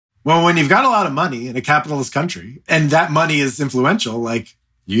Well, when you've got a lot of money in a capitalist country and that money is influential, like,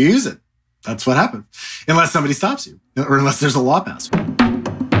 you use it. That's what happens. Unless somebody stops you or unless there's a law passed.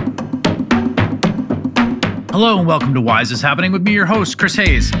 Hello and welcome to Why Is This Happening with me, your host, Chris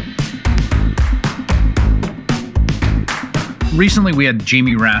Hayes. Recently, we had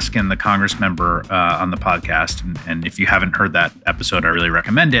Jamie Raskin, the Congress member, on the podcast. And if you haven't heard that episode, I really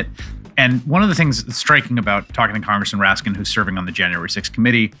recommend it. And one of the things that's striking about talking to Congressman Raskin, who's serving on the January 6th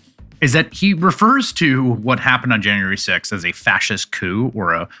committee, is that he refers to what happened on January 6th as a fascist coup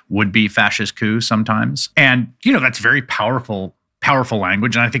or a would-be fascist coup sometimes. And, you know, that's very powerful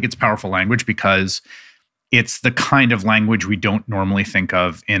language. And I think it's powerful language because it's the kind of language we don't normally think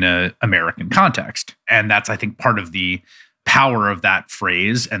of in an American context. And that's, I think, part of the power of that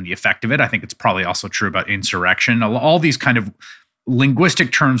phrase and the effect of it. I think it's probably also true about insurrection. All these kind of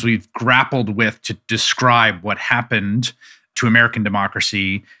linguistic terms we've grappled with to describe what happened to American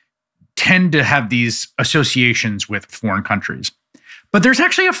democracy tend to have these associations with foreign countries. But there's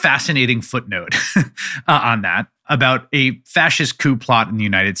actually a fascinating footnote on that about a fascist coup plot in the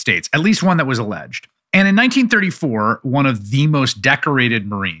United States, at least one that was alleged. And in 1934, one of the most decorated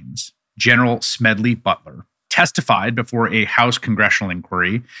Marines, General Smedley Butler, testified before a House congressional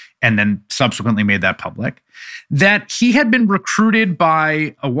inquiry and then subsequently made that public, that he had been recruited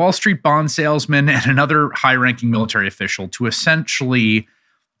by a Wall Street bond salesman and another high-ranking military official to essentially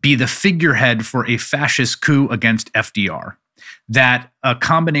be the figurehead for a fascist coup against FDR. That a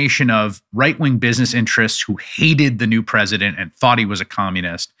combination of right-wing business interests who hated the new president and thought he was a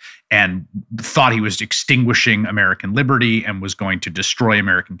communist and thought he was extinguishing American liberty and was going to destroy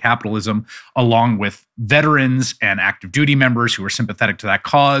American capitalism, along with veterans and active duty members who were sympathetic to that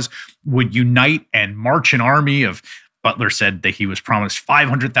cause, would unite and march an army of, Butler said that he was promised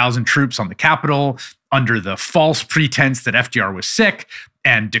 500,000 troops on the Capitol under the false pretense that FDR was sick,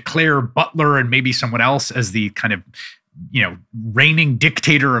 and declare Butler and maybe someone else as the kind of, you know, reigning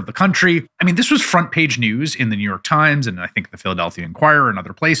dictator of the country. I mean, this was front page news in the New York Times and I think the Philadelphia Inquirer and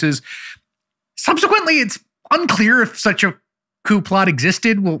other places. Subsequently, it's unclear if such a coup plot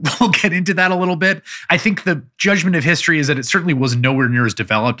existed. We'll get into that a little bit. I think the judgment of history is that it certainly was nowhere near as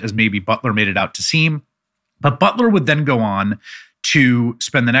developed as maybe Butler made it out to seem. But Butler would then go on to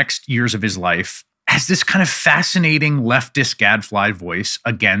spend the next years of his life as this kind of fascinating leftist gadfly voice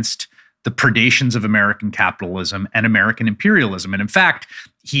against the predations of American capitalism and American imperialism. And in fact,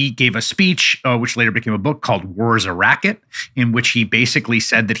 he gave a speech, which later became a book called War is a Racket, in which he basically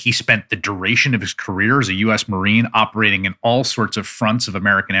said that he spent the duration of his career as a U.S. Marine operating in all sorts of fronts of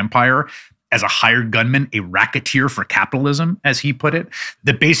American empire as a hired gunman, a racketeer for capitalism, as he put it,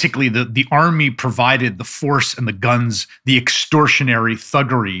 that basically the army provided the force and the guns, the extortionary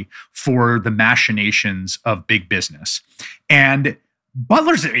thuggery for the machinations of big business. And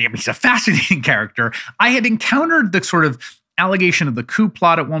Butler's, he's a fascinating character. I had encountered the sort of allegation of the coup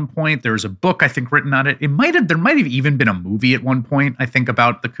plot at one point. There was a book, I think, written on it. There might have even been a movie at one point, I think,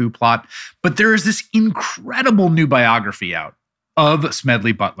 about the coup plot. But there is this incredible new biography out of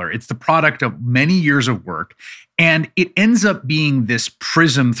Smedley Butler. It's the product of many years of work. And it ends up being this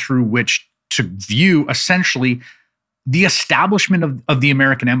prism through which to view essentially the establishment of the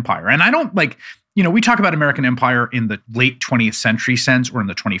American empire. And I don't we talk about American empire in the late 20th century sense or in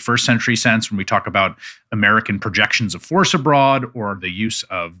the 21st century sense when we talk about American projections of force abroad or the use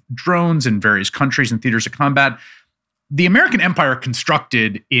of drones in various countries and theaters of combat. The American empire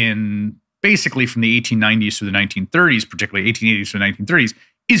constructed in basically from the 1890s to the 1930s, particularly 1880s to the 1930s,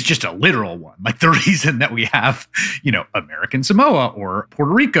 is just a literal one. Like the reason that we have, American Samoa or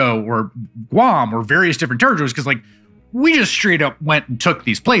Puerto Rico or Guam or various different territories, because we just straight up went and took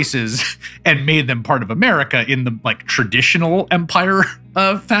these places and made them part of America in the traditional empire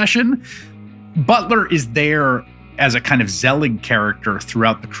fashion. Butler is there as a kind of Zelig character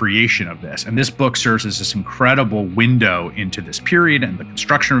throughout the creation of this. And this book serves as this incredible window into this period and the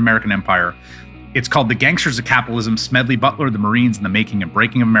construction of American empire. It's called The Gangsters of Capitalism, Smedley Butler, the Marines, and the Making and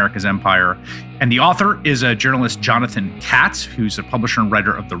Breaking of America's Empire. And the author is a journalist, Jonathan Katz, who's a publisher and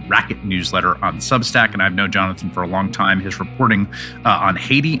writer of the Racket newsletter on Substack. And I've known Jonathan for a long time. His reporting on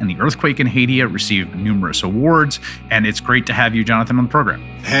Haiti and the earthquake in Haiti received numerous awards. And it's great to have you, Jonathan, on the program.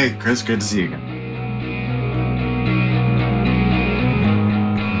 Hey, Chris, good to see you again.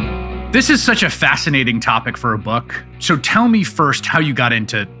 This is such a fascinating topic for a book. So tell me first how you got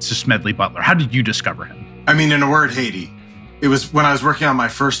into Smedley Butler. How did you discover him? I mean, in a word, Haiti. It was when I was working on my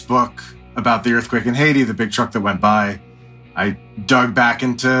first book about the earthquake in Haiti, the big truck that went by. I dug back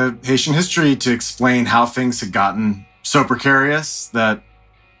into Haitian history to explain how things had gotten so precarious that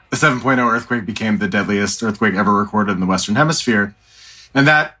the 7.0 earthquake became the deadliest earthquake ever recorded in the Western Hemisphere. And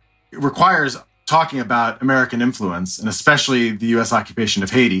that It requires talking about American influence, and especially the U.S. occupation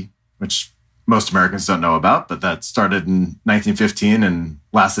of Haiti, which most Americans don't know about, but that started in 1915 and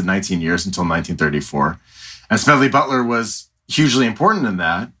lasted 19 years until 1934. And Smedley Butler was hugely important in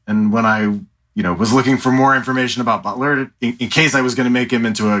that. And when I, was looking for more information about Butler, in case I was going to make him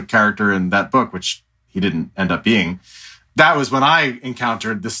into a character in that book, which he didn't end up being, that was when I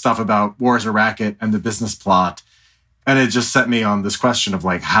encountered this stuff about war as a racket and the business plot. And it just set me on this question of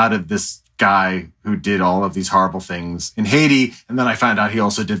like, how did this guy who did all of these horrible things in Haiti, and then I found out he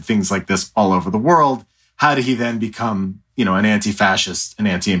also did things like this all over the world, how did he then become, an anti-fascist, an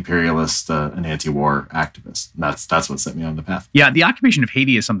anti-imperialist, an anti-war activist? And that's what set me on the path. Yeah, the occupation of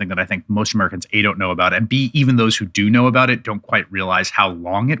Haiti is something that I think most Americans, A, don't know about, and B, even those who do know about it don't quite realize how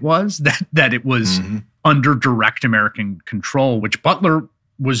long it was, that it was under direct American control, which Butler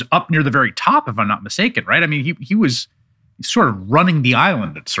was up near the very top, if I'm not mistaken, right? I mean, he was sort of running the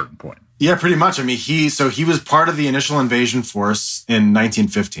island at a certain point. Yeah, pretty much. I mean, he was part of the initial invasion force in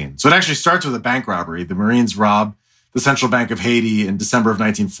 1915. So it actually starts with a bank robbery. The Marines rob the Central Bank of Haiti in December of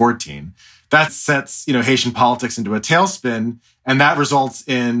 1914. That sets, Haitian politics into a tailspin, and that results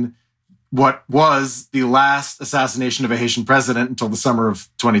in what was the last assassination of a Haitian president until the summer of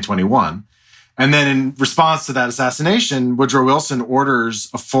 2021. And then in response to that assassination, Woodrow Wilson orders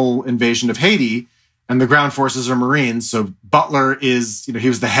a full invasion of Haiti, and the ground forces are Marines. So Butler is, he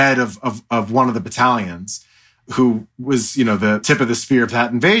was the head of one of the battalions who was, the tip of the spear of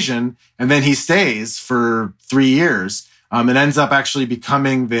that invasion. And then he stays for 3 years and ends up actually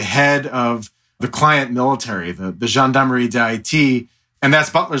becoming the head of the client military, the Gendarmerie d'Haïti. And that's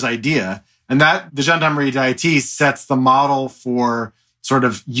Butler's idea. And that the Gendarmerie d'Haïti sets the model for sort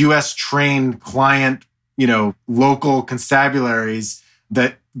of U.S. trained client, local constabularies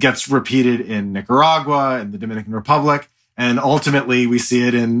that gets repeated in Nicaragua and the Dominican Republic. And ultimately, we see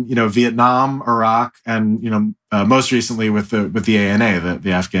it in, Vietnam, Iraq, and, most recently with the ANA,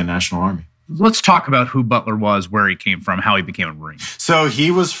 the Afghan National Army. Let's talk about who Butler was, where he came from, how he became a Marine. So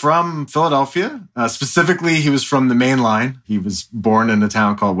he was from Philadelphia. Specifically, he was from the Main Line. He was born in a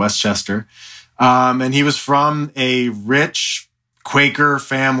town called Westchester. And he was from a rich Quaker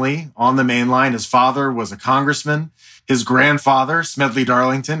family on the Main Line. His father was a congressman. His grandfather, Smedley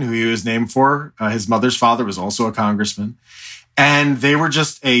Darlington, who he was named for, his mother's father was also a congressman. And they were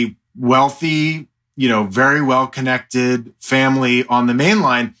just a wealthy, very well-connected family on the Main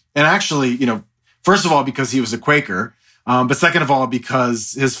Line. And actually, first of all, because he was a Quaker, but second of all,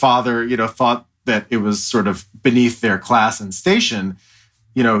 because his father, thought that it was sort of beneath their class and station,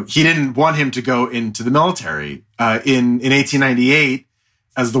 he didn't want him to go into the military. In 1898,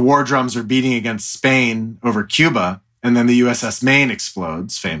 as the war drums are beating against Spain over Cuba, and then the USS Maine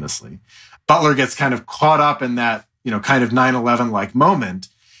explodes famously, Butler gets kind of caught up in that, kind of 9/11-like moment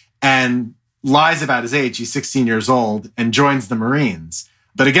and lies about his age. He's 16 years old and joins the Marines,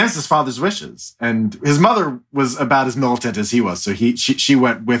 but against his father's wishes. And his mother was about as militant as he was. So she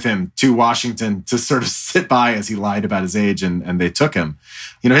went with him to Washington to sort of sit by as he lied about his age, and they took him.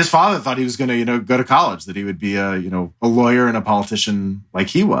 His father thought he was going to, go to college, that he would be a lawyer and a politician like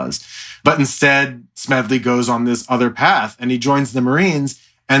he was. But instead, Smedley goes on this other path and he joins the Marines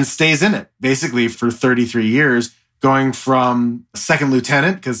and stays in it basically for 33 years, going from second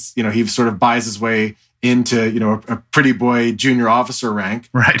lieutenant, because, he sort of buys his way into, a pretty boy junior officer rank,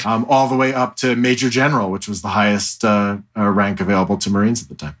 right? All the way up to Major General, which was the highest rank available to Marines at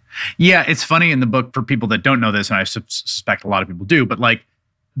the time. Yeah, it's funny in the book for people that don't know this, and I suspect a lot of people do, but like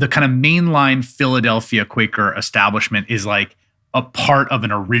the kind of mainline Philadelphia Quaker establishment is like a part of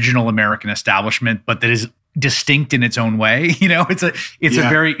an original American establishment, but that is distinct in its own way. It's a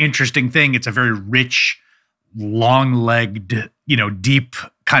very interesting thing. It's a very rich, long-legged, deep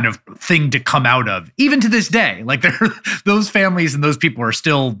kind of thing to come out of, even to this day. Like those families and those people are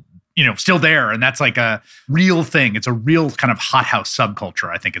still there. And that's like a real thing. It's a real kind of hothouse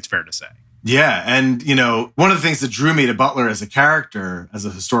subculture, I think it's fair to say. Yeah. And, one of the things that drew me to Butler as a character, as a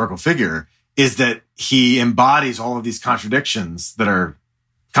historical figure, is that he embodies all of these contradictions that are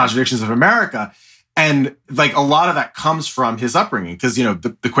contradictions of America. And like a lot of that comes from his upbringing because,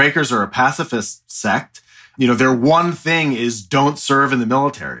 the Quakers are a pacifist sect. Their one thing is don't serve in the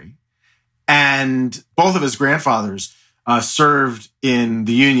military. And both of his grandfathers served in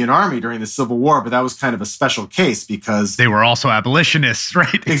the Union Army during the Civil War, but that was kind of a special case because they were also abolitionists,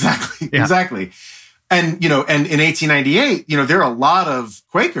 right? Exactly. Yeah. Exactly. And, and in 1898, there are a lot of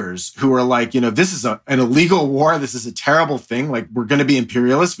Quakers who are like, this is an illegal war. This is a terrible thing. Like, we're going to be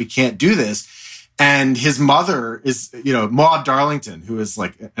imperialists. We can't do this. And his mother is, Maud Darlington, who is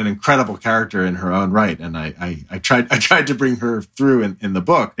like an incredible character in her own right. And I tried to bring her through in the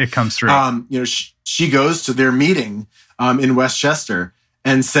book. It comes through. She goes to their meeting in Westchester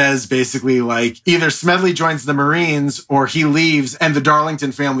and says basically like either Smedley joins the Marines or he leaves and the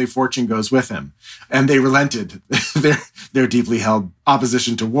Darlington family fortune goes with him. And they relented their deeply held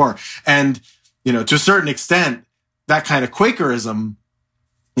opposition to war. And, to a certain extent, that kind of Quakerism,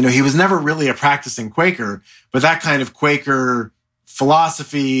 he was never really a practicing Quaker, but that kind of Quaker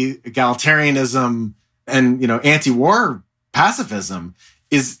philosophy, egalitarianism, and, anti-war pacifism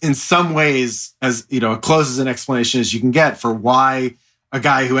is in some ways as, close as an explanation as you can get for why a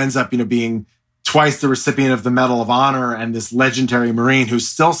guy who ends up, being twice the recipient of the Medal of Honor and this legendary Marine who's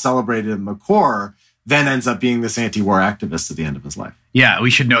still celebrated in the Corps, then ends up being this anti-war activist at the end of his life. Yeah,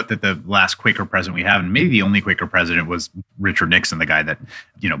 we should note that the last Quaker president we have, and maybe the only Quaker president, was Richard Nixon, the guy that,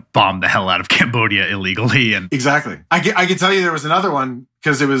 bombed the hell out of Cambodia illegally. And exactly. I can tell you there was another one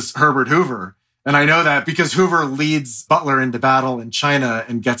because it was Herbert Hoover. And I know that because Hoover leads Butler into battle in China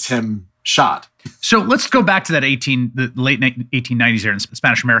and gets him shot. So let's go back to that the late 1890s era in the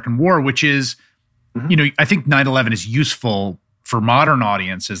Spanish-American War, which is, I think 9/11 is useful for modern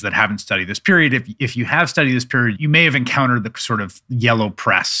audiences that haven't studied this period. If you have studied this period, you may have encountered the sort of yellow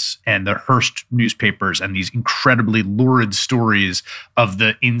press and the Hearst newspapers and these incredibly lurid stories of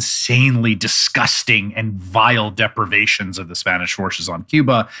the insanely disgusting and vile deprivations of the Spanish forces on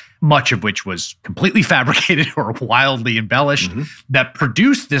Cuba, much of which was completely fabricated or wildly embellished, that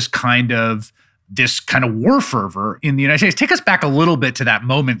produced this kind of war fervor in the United States. Take us back a little bit to that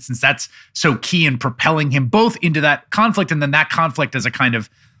moment, since that's so key in propelling him both into that conflict and then that conflict as a kind of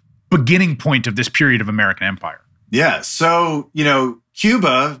beginning point of this period of American empire. Yeah. So,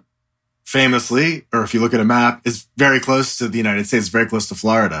 Cuba famously, or if you look at a map, is very close to the United States, very close to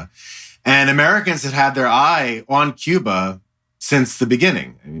Florida. And Americans had their eye on Cuba since the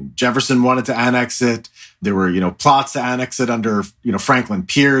beginning. I mean, Jefferson wanted to annex it. There were, plots to annex it under, Franklin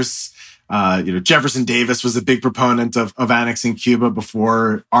Pierce. Jefferson Davis was a big proponent of annexing Cuba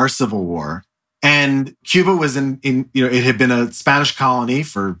before our Civil War. And Cuba was it had been a Spanish colony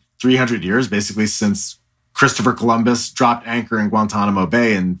for 300 years, basically since Christopher Columbus dropped anchor in Guantanamo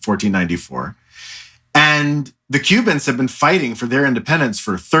Bay in 1494. And the Cubans had been fighting for their independence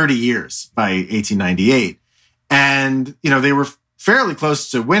for 30 years by 1898. And, they were fairly close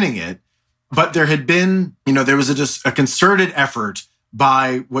to winning it, but there had been, there was just a concerted effort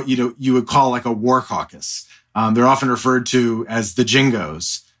by what you would call like a war caucus. They're often referred to as the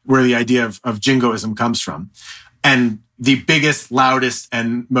Jingos, where the idea of Jingoism comes from. And the biggest, loudest,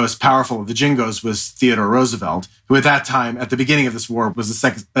 and most powerful of the Jingos was Theodore Roosevelt, who at that time, at the beginning of this war, was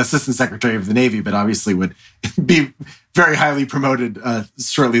the Assistant Secretary of the Navy, but obviously would be very highly promoted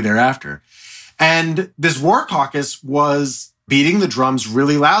shortly thereafter. And this war caucus was beating the drums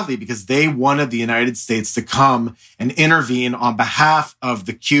really loudly because they wanted the United States to come and intervene on behalf of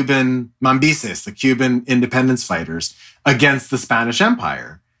the Cuban Mambises, the Cuban independence fighters, against the Spanish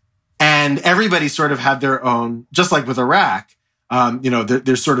Empire. And everybody sort of had their own, just like with Iraq,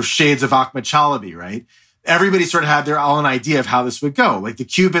 there's sort of shades of Ahmad Chalabi, right? Everybody sort of had their own idea of how this would go. Like the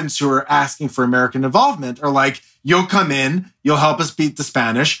Cubans who are asking for American involvement are like, you'll come in, you'll help us beat the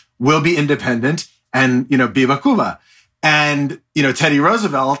Spanish, we'll be independent, and, Viva Cuba. And, Teddy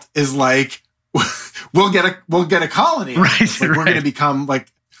Roosevelt is like, we'll get a colony. Right. Like, we're going to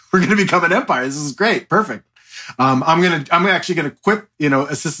become an empire. This is great. Perfect. I'm actually going to quit,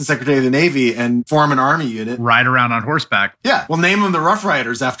 Assistant Secretary of the Navy and form an army unit. Ride around on horseback. Yeah. We'll name them the Rough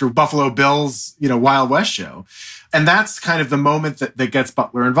Riders after Buffalo Bill's, Wild West show. And that's kind of the moment that gets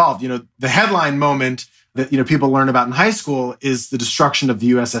Butler involved. The headline moment that, people learn about in high school is the destruction of the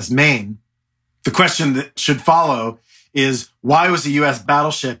USS Maine. The question that should follow is, why was a U.S.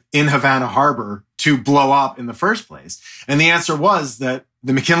 battleship in Havana Harbor to blow up in the first place? And the answer was that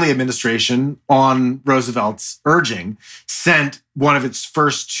the McKinley administration, on Roosevelt's urging, sent one of its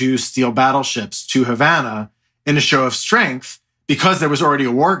first two steel battleships to Havana in a show of strength because there was already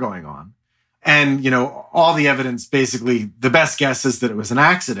a war going on. And, all the evidence, basically, the best guess is that it was an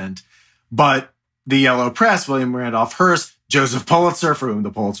accident. But the yellow press, William Randolph Hearst, Joseph Pulitzer, for whom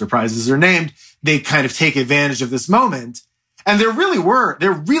the Pulitzer Prizes are named, they kind of take advantage of this moment. And there really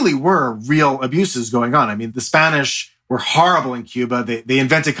were real abuses going on. I mean, the Spanish were horrible in Cuba. They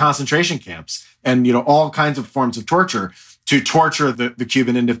invented concentration camps and, all kinds of forms of torture to torture the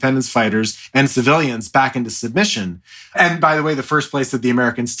Cuban independence fighters and civilians back into submission. And by the way, the first place that the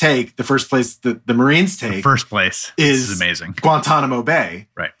Americans take, the first place that the Marines take, the first place is amazing. Guantanamo Bay.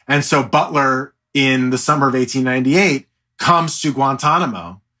 Right. And so Butler, in the summer of 1898, comes to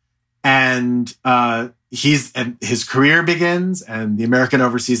Guantanamo And his career begins, and the American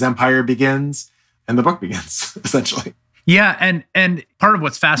overseas empire begins, and the book begins, essentially. Yeah, and part of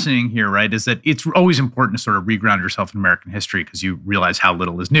what's fascinating here, right, is that it's always important to sort of reground yourself in American history because you realize how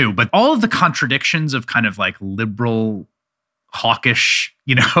little is new. But all of the contradictions of kind of like liberal, hawkish,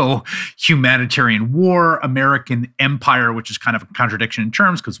 humanitarian war, American empire, which is kind of a contradiction in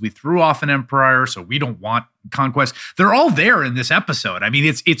terms because we threw off an empire, so we don't want conquest. They're all there in this episode. I mean,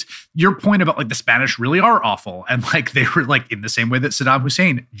 it's your point about like the Spanish really are awful, and like they were like in the same way that Saddam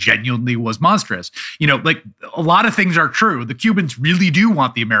Hussein genuinely was monstrous. Like a lot of things are true. The Cubans really do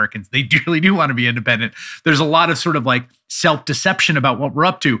want the Americans. They really do want to be independent. There's a lot of sort of like self-deception about what we're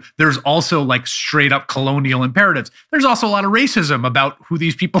up to. There's also like straight up colonial imperatives. There's also a lot of racism about who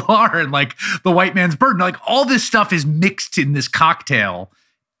these people are and like the white man's burden. Like all this stuff is mixed in this cocktail,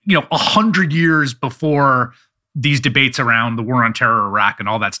 100 years before these debates around the war on terror, Iraq, and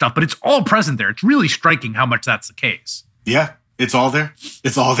all that stuff. But it's all present there. It's really striking how much that's the case. Yeah, it's all there.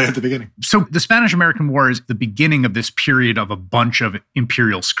 It's all there at the beginning. So the Spanish-American War is the beginning of this period of a bunch of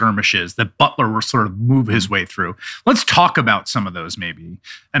imperial skirmishes that Butler will sort of move his way through. Let's talk about some of those maybe.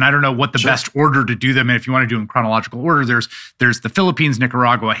 And I don't know what the best order to do them in. If you want to do them in chronological order, there's the Philippines,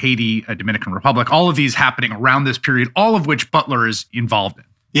 Nicaragua, Haiti, Dominican Republic, all of these happening around this period, all of which Butler is involved in.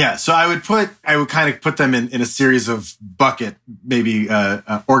 Yeah, so I would kind of put them in a series of bucket, maybe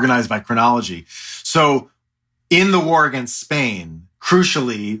organized by chronology. So in the war against Spain,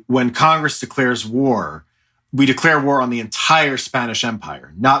 crucially, when Congress declares war, we declare war on the entire Spanish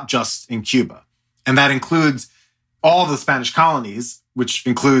Empire, not just in Cuba. And that includes all the Spanish colonies, which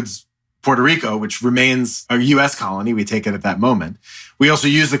includes Puerto Rico, which remains a U.S. colony. We take it at that moment. We also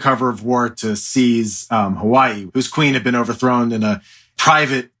use the cover of war to seize Hawaii, whose queen had been overthrown in a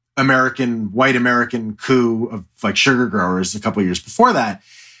private white American coup of like sugar growers a couple of years before that,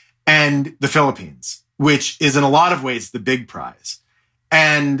 and the Philippines, which is in a lot of ways the big prize.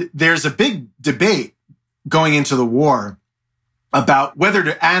 And there's a big debate going into the war about whether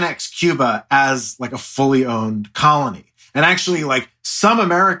to annex Cuba as like a fully owned colony. And actually, like some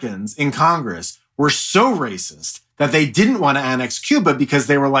Americans in Congress were so racist that they didn't want to annex Cuba because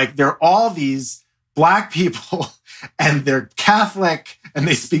they were like, there are all these Black people and they're Catholic and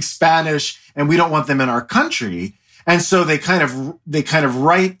they speak Spanish and we don't want them in our country. And so they kind of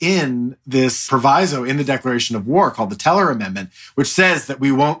write in this proviso in the Declaration of War called the Teller Amendment, which says that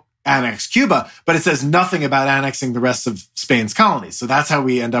we won't annex Cuba, but it says nothing about annexing the rest of Spain's colonies. So that's how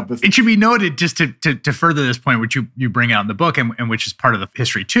we end up with. It should be noted, just to further this point, which you bring out in the book and which is part of the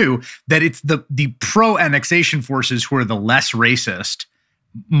history too, that it's the pro-annexation forces who are the less racist,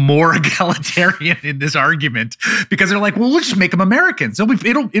 more egalitarian in this argument, because they're like, well, we'll just make them Americans.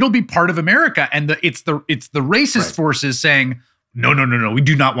 It'll be part of America, and it's the racist forces saying, no, we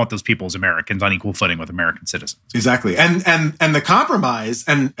do not want those people as Americans on equal footing with American citizens. Exactly, and the compromise,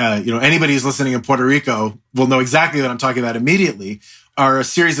 and anybody who's listening in Puerto Rico will know exactly what I'm talking about immediately. Are a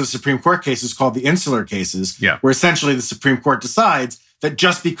series of Supreme Court cases called the Insular cases, where essentially the Supreme Court decides that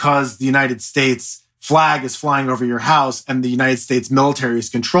just because the United States flag is flying over your house and the United States military is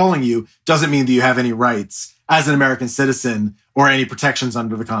controlling you doesn't mean that you have any rights as an American citizen or any protections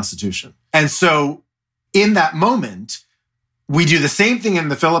under the Constitution. And so in that moment, we do the same thing in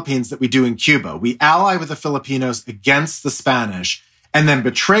the Philippines that we do in Cuba. We ally with the Filipinos against the Spanish and then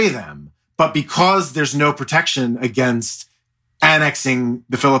betray them. But because there's no protection against annexing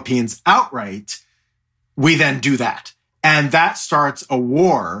the Philippines outright, we then do that. And that starts a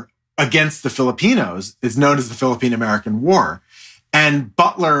war against the Filipinos. Is known as the Philippine-American War. And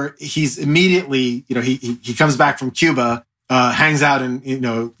Butler, he's immediately, he comes back from Cuba, hangs out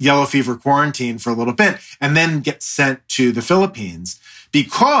in, yellow fever quarantine for a little bit, and then gets sent to the Philippines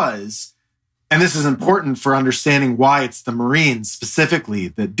because, and this is important for understanding why it's the Marines specifically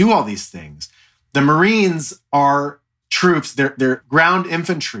that do all these things. The Marines are troops, they're ground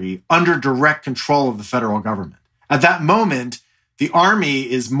infantry under direct control of the federal government. At that moment, the Army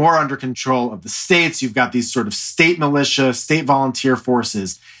is more under control of the states. You've got these sort of state militia, state volunteer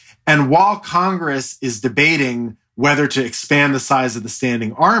forces. And while Congress is debating whether to expand the size of the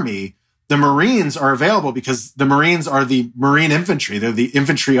standing army, the Marines are available because the Marines are the Marine infantry. They're the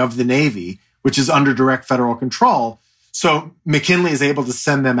infantry of the Navy, which is under direct federal control. So McKinley is able to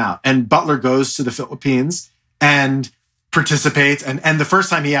send them out. And Butler goes to the Philippines and participates. And the first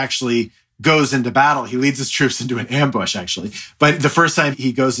time he actually goes into battle, he leads his troops into an ambush, actually. But the first time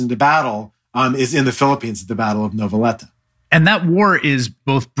he goes into battle is in the Philippines at the Battle of Noveleta. And that war is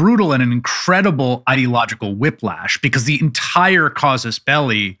both brutal and an incredible ideological whiplash because the entire casus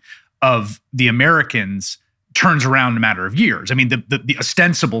belli of the Americans turns around in a matter of years. I mean, the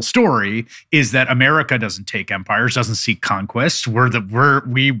ostensible story is that America doesn't take empires, doesn't seek conquests.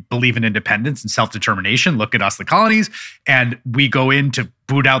 We believe in independence and self-determination. Look at us, the colonies. And we go in to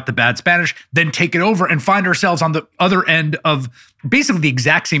boot out the bad Spanish, then take it over and find ourselves on the other end of basically the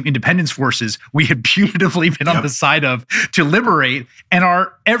exact same independence forces we had putatively been on the side of to liberate, and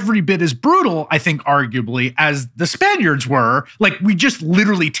are every bit as brutal, I think, arguably, as the Spaniards were. Like, we just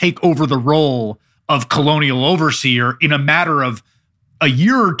literally take over the role of colonial overseer in a matter of a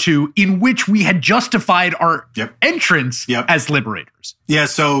year or two, in which we had justified our entrance as liberators. Yeah,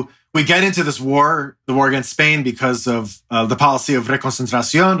 so we get into this war, the war against Spain, because of the policy of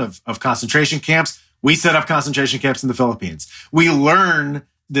reconcentración, of concentration camps. We set up concentration camps in the Philippines. We learn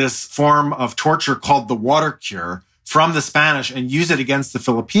this form of torture called the water cure from the Spanish and use it against the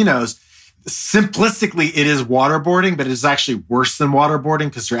Filipinos. Simplistically, it is waterboarding, but it is actually worse than waterboarding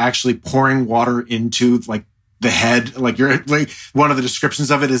because you're actually pouring water into like the head. Like one of the descriptions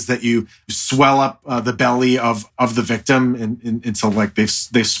of it is that you swell up the belly of the victim until like they've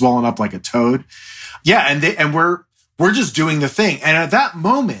swollen up like a toad. Yeah, and we're just doing the thing. And at that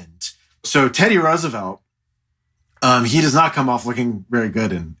moment, so Teddy Roosevelt, he does not come off looking very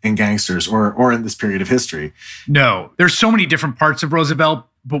good in Gangsters or in this period of history. No, there's so many different parts of Roosevelt,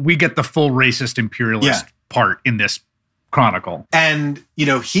 but we get the full racist imperialist part in this chronicle. And, he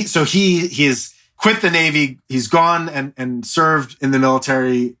has quit the Navy. He's gone and served in the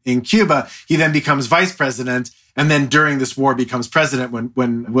military in Cuba. He then becomes vice president. And then during this war becomes president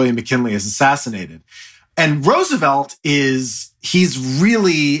when William McKinley is assassinated. And Roosevelt he's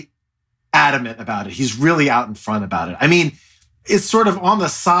really adamant about it. He's really out in front about it. I mean, it's sort of on the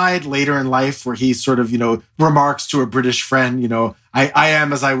side later in life where he sort of, remarks to a British friend, I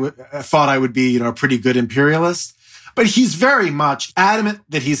am, as I thought I would be, a pretty good imperialist. But he's very much adamant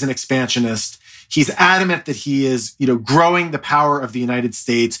that he's an expansionist. He's adamant that he is, growing the power of the United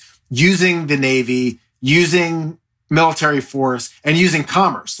States, using the Navy, using military force, and using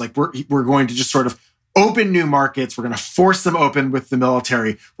commerce. Like we're going to just sort of open new markets. We're going to force them open with the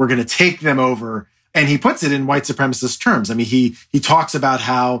military. We're going to take them over. And he puts it in white supremacist terms. I mean, he talks about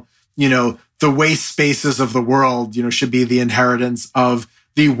how, the waste spaces of the world, should be the inheritance of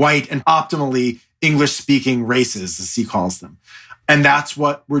the white and optimally English-speaking races, as he calls them. And that's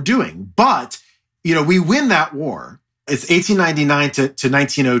what we're doing. But, we win that war. It's 1899 to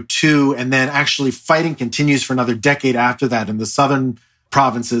 1902. And then actually fighting continues for another decade after that in the southern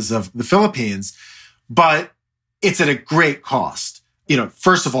provinces of the Philippines. But it's at a great cost.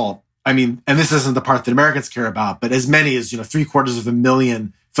 First of all, I mean, and this isn't the part that Americans care about, but as many as,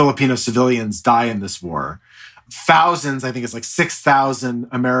 750,000 Filipino civilians die in this war. Thousands, I think it's like 6,000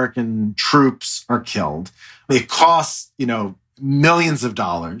 American troops are killed. It costs, millions of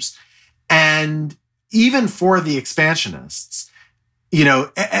dollars. And even for the expansionists,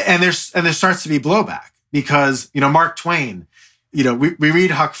 and there starts to be blowback because, Mark Twain, we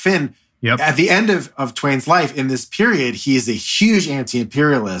read Huck Finn. Yep. At the end of Twain's life in this period, he is a huge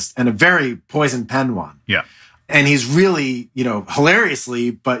anti-imperialist and a very poison pen one. Yeah. And he's really,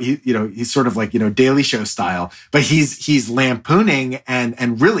 hilariously, but he's sort of like, Daily Show style, but he's lampooning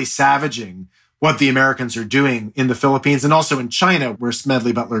and really savaging what the Americans are doing in the Philippines and also in China, where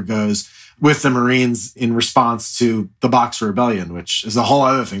Smedley Butler goes with the Marines in response to the Boxer Rebellion, which is a whole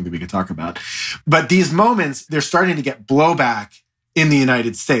other thing that we could talk about. But these moments, they're starting to get blowback in the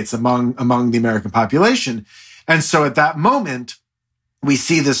United States among the American population. And so at that moment, we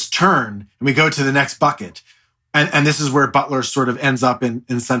see this turn and we go to the next bucket. And this is where Butler sort of ends up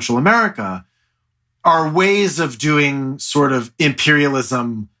in Central America, are ways of doing sort of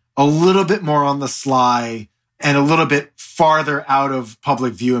imperialism a little bit more on the sly and a little bit farther out of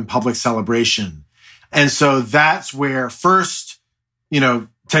public view and public celebration. And so that's where first,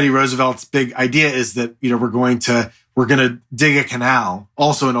 Teddy Roosevelt's big idea is that, we're going to dig a canal,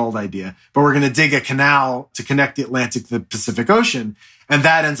 also an old idea, but we're going to dig a canal to connect the Atlantic to the Pacific Ocean. And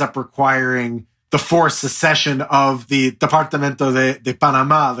that ends up requiring the forced secession of the Departamento de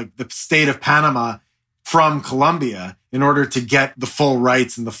Panama, like the state of Panama, from Colombia in order to get the full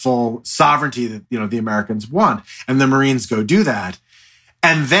rights and the full sovereignty that, the Americans want. And the Marines go do that.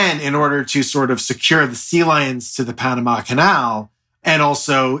 And then in order to sort of secure the sea lanes to the Panama Canal and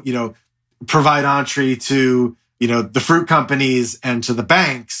also, provide entree to, the fruit companies and to the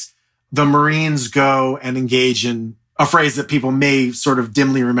banks, the Marines go and engage in a phrase that people may sort of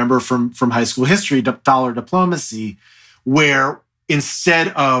dimly remember from high school history, dollar diplomacy, where instead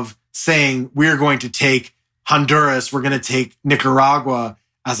of saying we're going to take Honduras, we're going to take Nicaragua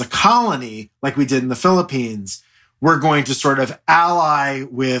as a colony like we did in the Philippines, we're going to sort of ally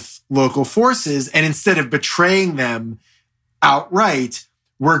with local forces. And instead of betraying them outright,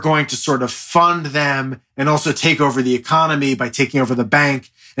 we're going to sort of fund them and also take over the economy by taking over the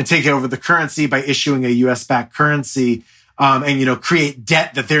bank and taking over the currency by issuing a US-backed currency, and, create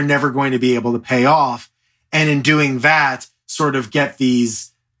debt that they're never going to be able to pay off. And in doing that, sort of get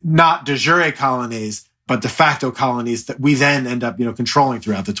these not de jure colonies, but de facto colonies that we then end up, controlling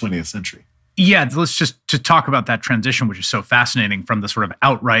throughout the 20th century. Yeah, let's just to talk about that transition, which is so fascinating from the sort of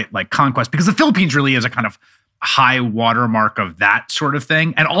outright conquest, because the Philippines really is a kind of high watermark of that sort of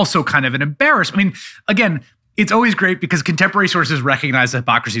thing, and also kind of an embarrassment. I mean, again, it's always great because contemporary sources recognize the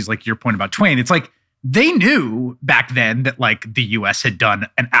hypocrisies, like your point about Twain. It's like they knew back then that the U.S. had done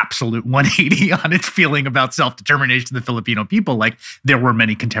an absolute 180 on its feeling about self-determination of the Filipino people. Like there were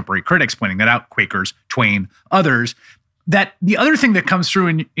many contemporary critics pointing that out, Quakers, Twain, others. That the other thing that comes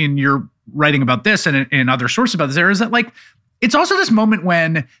through in your writing about this and in other sources about this era is that it's also this moment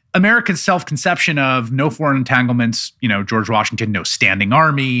when America's self-conception of no foreign entanglements, George Washington, no standing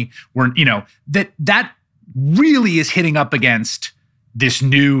army, that really is hitting up against this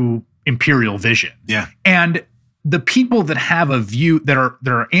new imperial vision. Yeah. And the people that have a view that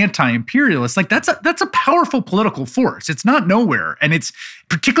are anti-imperialist, that's a powerful political force. It's not nowhere. And it's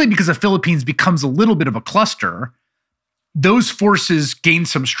particularly because the Philippines becomes a little bit of a cluster, those forces gain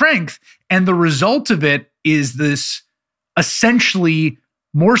some strength. And the result of it is this essentially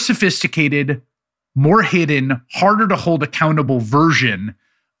more sophisticated, more hidden, harder to hold accountable version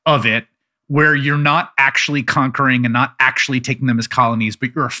of it, where you're not actually conquering and not actually taking them as colonies,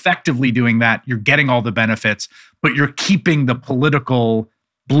 but you're effectively doing that. You're getting all the benefits, but you're keeping the political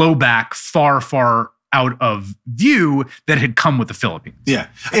blowback far, far out of view that had come with the Philippines. Yeah.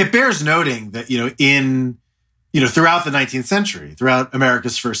 It bears noting that, throughout the 19th century, throughout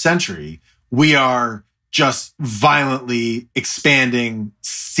America's first century, we are just violently expanding,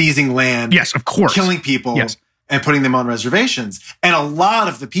 seizing land. Yes, of course. Killing people. Yes. And putting them on reservations. And a lot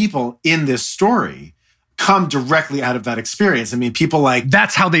of the people in this story come directly out of that experience. I mean, people like...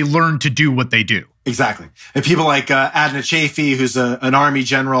 That's how they learn to do what they do. Exactly. And people like Adna Chafee, who's an army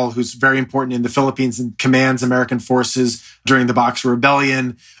general who's very important in the Philippines and commands American forces during the Boxer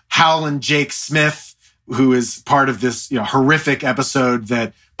Rebellion. Howland Jake Smith, who is part of this horrific episode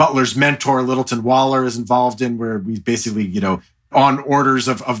that Butler's mentor, Littleton Waller, is involved in, where we basically, on orders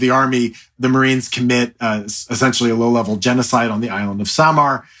of the army, the Marines commit essentially a low-level genocide on the island of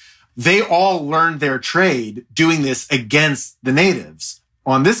Samar. They all learned their trade doing this against the natives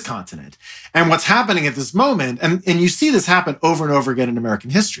on this continent. And what's happening at this moment, and you see this happen over and over again in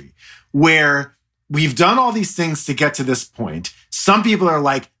American history, where we've done all these things to get to this point. Some people are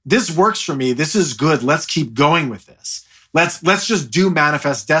like, this works for me. This is good. Let's keep going with this. Let's just do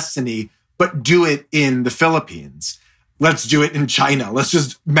Manifest Destiny, but do it in the Philippines. Let's do it in China. Let's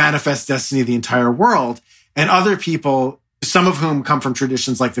just manifest destiny of the entire world. And other people, some of whom come from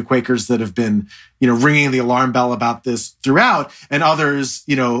traditions like the Quakers that have been, ringing the alarm bell about this throughout, and others,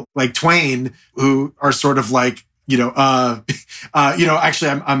 like Twain, who are sort of like, actually,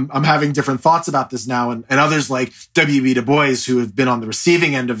 I'm having different thoughts about this now, and others like W.E. Du Bois, who have been on the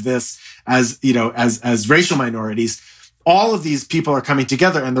receiving end of this as racial minorities. All of these people are coming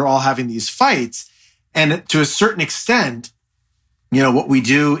together, and they're all having these fights. And to a certain extent, what we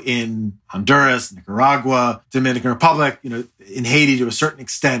do in Honduras, Nicaragua, Dominican Republic, in Haiti to a certain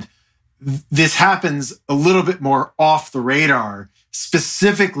extent, this happens a little bit more off the radar,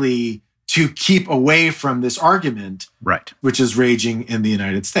 specifically to keep away from this argument, right, which is raging in the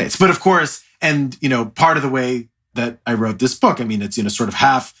United States. But of course, and part of the way that I wrote this book, I mean, it's sort of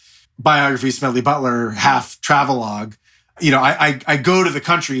half biography, Smedley Butler, half travelogue. I go to the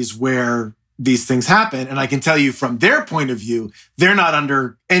countries where these things happen. And I can tell you from their point of view, they're not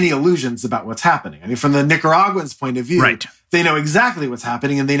under any illusions about what's happening. I mean, from the Nicaraguans' point of view, right, they know exactly what's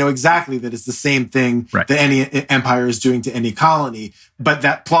happening, and they know exactly that it's the same thing that any empire is doing to any colony. But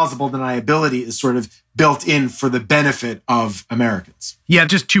that plausible deniability is sort of built in for the benefit of Americans. Yeah,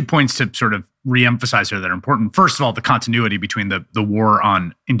 just 2 points to sort of reemphasize here that are important. First of all, the continuity between the war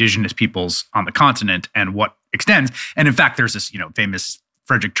on indigenous peoples on the continent and what extends. And in fact, there's this, famous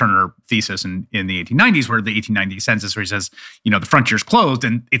Frederick Turner thesis in the 1890s, where the 1890 census, where he says, the frontier's closed,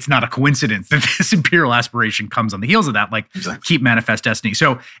 and it's not a coincidence that this imperial aspiration comes on the heels of that, exactly. Keep manifest destiny.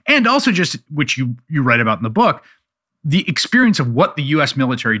 So, and also just, which you write about in the book, the experience of what the U.S.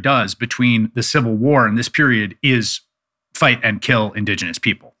 military does between the Civil War and this period is fight and kill indigenous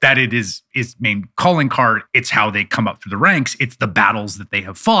people. that it is main calling card. It's how they come up through the ranks. It's the battles that they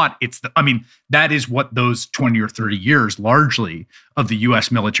have fought. That is what those 20 or 30 years largely of the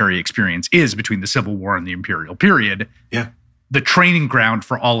U.S. military experience is between the Civil War and the imperial period. Yeah. The training ground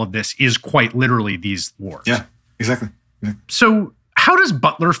for all of this is quite literally these wars. Yeah, exactly. Yeah. So how does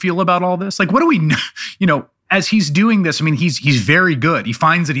Butler feel about all this? Like, what do we know? As he's doing this, I mean, he's very good. He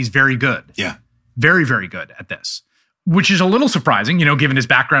finds that he's very good. Yeah. Very, very good at this, which is a little surprising, given his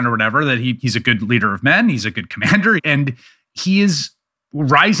background or whatever, that he's a good leader of men. He's a good commander, and he is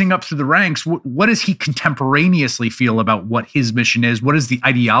rising up through the ranks. What does he contemporaneously feel about what his mission is? What is the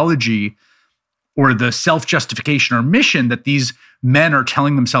ideology or the self-justification or mission that these men are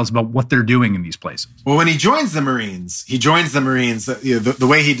telling themselves about what they're doing in these places? Well, when he joins the Marines, the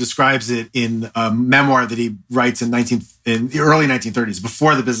way he describes it in a memoir that he writes in the early 1930s,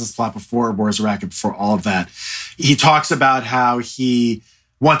 before the business plot, before Wars of Racket, before all of that, he talks about how he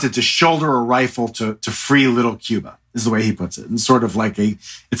wanted to shoulder a rifle to free little Cuba, is the way he puts it. And sort of like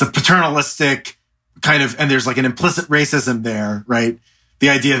it's a paternalistic kind of, and there's like an implicit racism there, right? The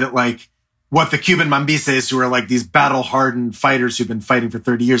idea that like, what the Cuban Mambises, who are like these battle-hardened fighters who've been fighting for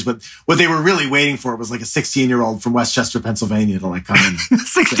 30 years, but what they were really waiting for was like a 16-year-old from Westchester, Pennsylvania to like come in.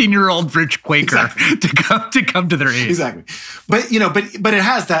 16-year-old rich Quaker to come to their aid. Exactly. But it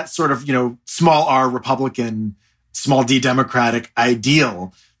has that sort of, small R Republican, small D Democratic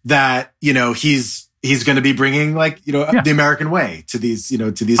ideal that, he's going to be bringing the American way to these.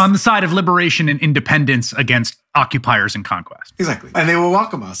 On the side of liberation and independence against occupiers and conquest. Exactly. And they will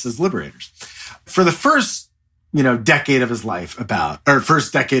welcome us as liberators. For the first, decade of his life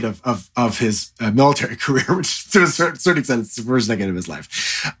first decade of his military career, which to a certain extent is the first decade of his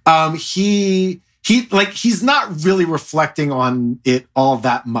life, he's not really reflecting on it all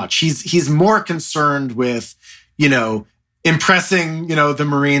that much. He's more concerned with, impressing, the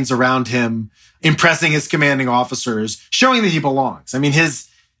Marines around him, impressing his commanding officers, showing that he belongs. I mean, his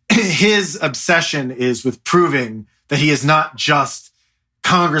obsession is with proving that he is not just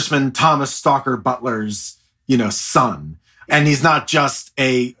Congressman Thomas Stalker Butler's, son. And he's not just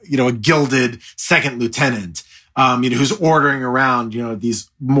a gilded second lieutenant, who's ordering around, these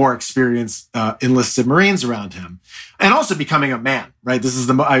more experienced enlisted Marines around him. And also becoming a man, right? This is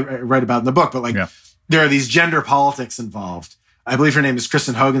I write about in the book, but there are these gender politics involved. I believe her name is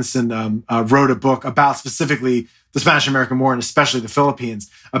Kristen Hoganson, wrote a book about specifically the Spanish-American War and especially the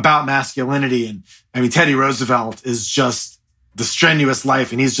Philippines, about masculinity. And I mean, Teddy Roosevelt is just the strenuous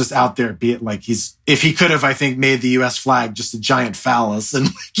life, and he's just out there, be it like if he could have, I think, made the U.S. flag just a giant phallus and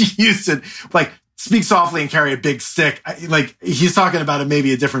he used it, speak softly and carry a big stick. He's talking about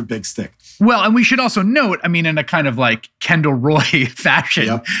maybe a different big stick. Well, and we should also note, in a kind of like Kendall Roy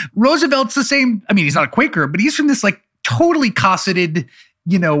fashion, Roosevelt's the same. He's not a Quaker, but he's from this totally cosseted,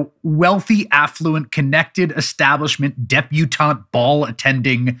 wealthy, affluent, connected establishment, debutante ball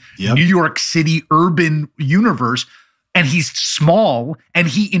attending New York City urban universe. And he's small and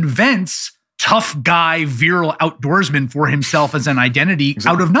he invents tough guy, virile outdoorsman for himself as an identity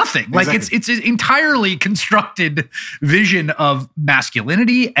out of nothing. It's an entirely constructed vision of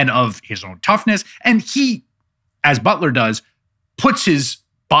masculinity and of his own toughness. And he, as Butler does, puts his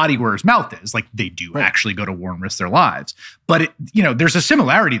body where his mouth is. They do actually go to war and risk their lives. But there's a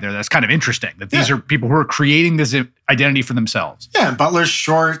similarity there that's kind of interesting, that these are people who are creating this identity for themselves. Yeah, and Butler's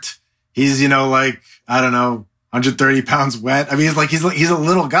short. He's, 130 pounds wet. He's a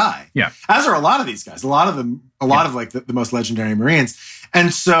little guy. Yeah. As are a lot of these guys. A lot of the most legendary Marines.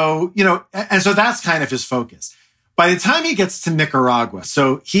 And so, so that's kind of his focus. By the time he gets to Nicaragua,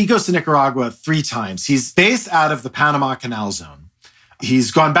 so he goes to Nicaragua 3 times. He's based out of the Panama Canal Zone.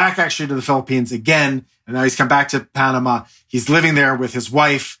 He's gone back actually to the Philippines again, and now he's come back to Panama. He's living there with his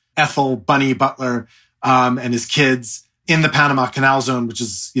wife, Ethel Bunny Butler, and his kids in the Panama Canal Zone, which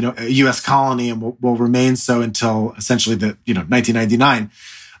is, a U.S. colony and will remain so until essentially 1999.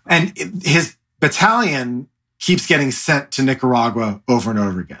 And his battalion keeps getting sent to Nicaragua over and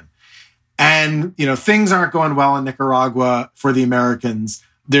over again. And, things aren't going well in Nicaragua for the Americans.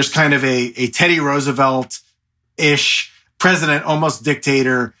 There's kind of a Teddy Roosevelt-ish president, almost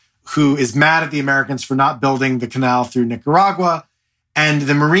dictator, who is mad at the Americans for not building the canal through Nicaragua. And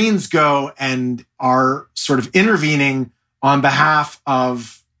the Marines go and are sort of intervening on behalf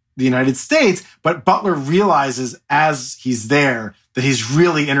of the United States. But Butler realizes as he's there that he's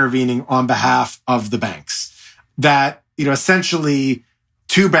really intervening on behalf of the banks. That, essentially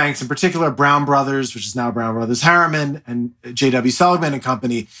 2 banks, in particular, Brown Brothers, which is now Brown Brothers Harriman, and J.W. Seligman and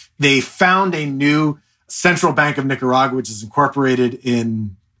Company, they found a new Central Bank of Nicaragua, which is incorporated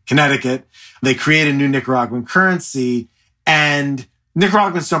in Connecticut. They create a new Nicaraguan currency, and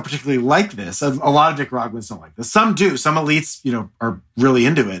Nicaraguans don't particularly like this. A lot of Nicaraguans don't like this. Some do. Some elites, are really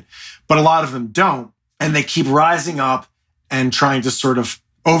into it, but a lot of them don't. And they keep rising up and trying to sort of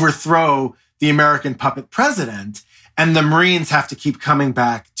overthrow the American puppet president. And the Marines have to keep coming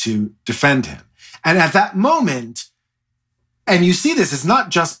back to defend him. And at that moment, and you see this, it's not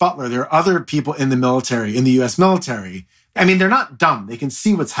just Butler. There are other people in the military, in the U.S. military. I mean, they're not dumb. They can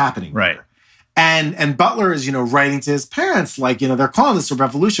see what's happening. Right. There. And Butler is, writing to his parents, like, they're calling this a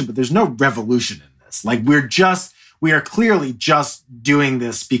revolution, but there's no revolution in this. Like, we are clearly just doing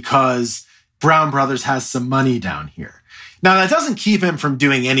this because Brown Brothers has some money down here. Now, that doesn't keep him from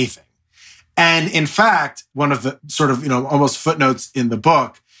doing anything. And in fact, one of the sort of, almost footnotes in the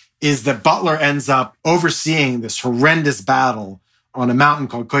book is that Butler ends up overseeing this horrendous battle on a mountain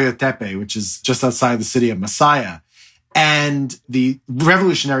called Coyotepe, which is just outside the city of Masaya. And the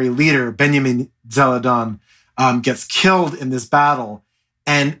revolutionary leader, Benjamin Zeladon, gets killed in this battle.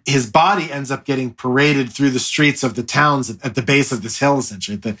 And his body ends up getting paraded through the streets of the towns at the base of this hill,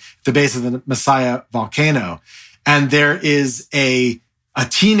 essentially, at the base of the Masaya volcano. And there is a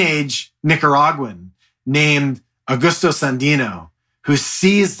teenage Nicaraguan named Augusto Sandino who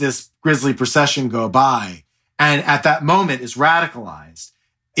sees this grisly procession go by and at that moment is radicalized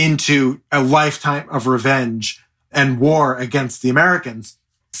into a lifetime of revenge and war against the Americans.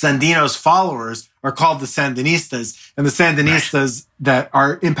 Sandino's followers are called the Sandinistas, and the Sandinistas that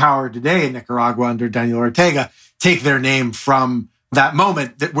are in power today in Nicaragua under Daniel Ortega take their name from that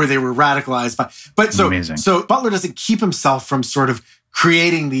moment where they were radicalized. So Butler doesn't keep himself from sort of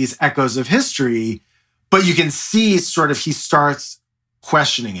creating these echoes of history, but you can see sort of he starts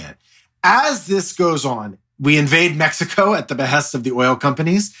questioning it. As this goes on, we invade Mexico at the behest of the oil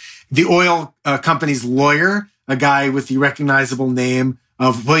companies. The oil company's lawyer, a guy with the recognizable name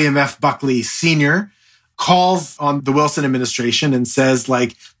of William F. Buckley Sr., calls on the Wilson administration and says,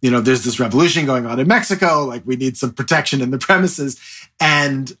 there's this revolution going on in Mexico, we need some protection in the premises.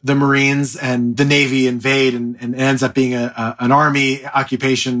 And the Marines and the Navy invade and ends up being an army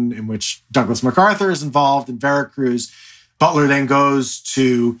occupation in which Douglas MacArthur is involved in Veracruz. Butler then goes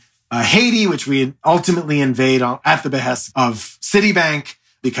to Haiti, which we ultimately invade at the behest of Citibank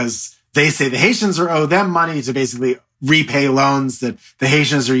because they say the Haitians owe them money to basically repay loans that the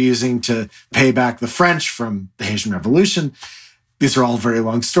Haitians are using to pay back the French from the Haitian Revolution. These are all very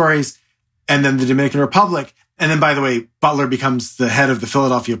long stories. And then the Dominican Republic. And then, by the way, Butler becomes the head of the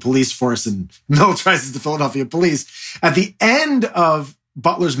Philadelphia police force and militarizes the Philadelphia police. At the end of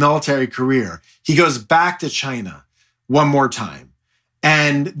Butler's military career, he goes back to China one more time.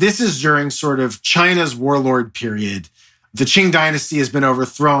 And this is during sort of China's warlord period. The Qing dynasty has been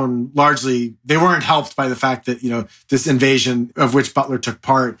overthrown largely. They weren't helped by the fact that, this invasion of which Butler took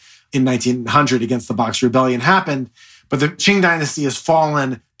part in 1900 against the Boxer Rebellion happened. But the Qing dynasty has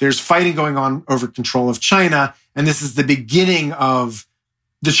fallen. There's fighting going on over control of China. And this is the beginning of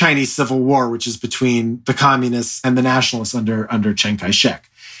the Chinese Civil War, which is between the communists and the nationalists under Chiang Kai-shek.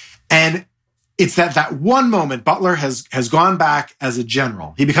 And it's that one moment Butler has gone back as a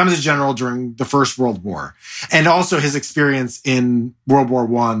general. He becomes a general during the First World War. And also his experience in World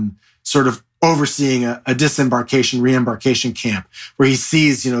War I, sort of overseeing a disembarkation, re-embarkation camp, where he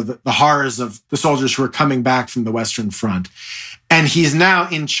sees, the horrors of the soldiers who are coming back from the Western Front. And he's now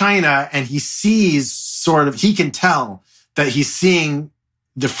in China and he sees he can tell that he's seeing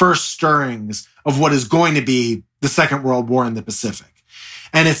the first stirrings of what is going to be the Second World War in the Pacific.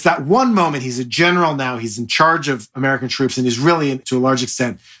 And it's that one moment, he's a general now, he's in charge of American troops, and he's really, to a large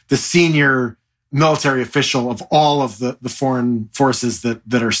extent, the senior military official of all of the foreign forces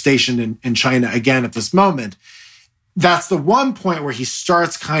that are stationed in China again at this moment. That's the one point where he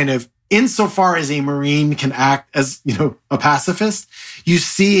starts kind of, insofar as a Marine can act as, a pacifist, you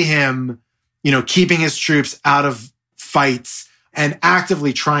see him, keeping his troops out of fights and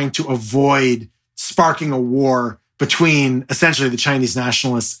actively trying to avoid sparking a war between essentially the Chinese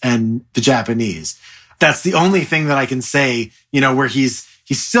nationalists and the Japanese. That's the only thing that I can say, where he's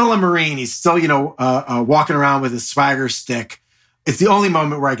still a Marine. He's still, walking around with his swagger stick. It's the only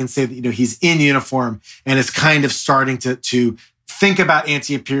moment where I can say that, he's in uniform and is kind of starting to think about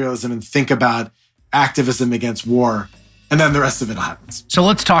anti-imperialism and think about activism against war. And then the rest of it happens. So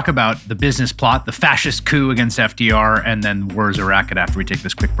let's talk about the business plot, the fascist coup against FDR, and then War is a Racket after we take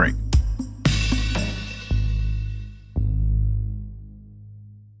this quick break.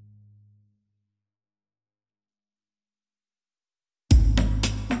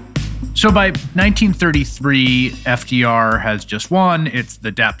 So by 1933, FDR has just won. It's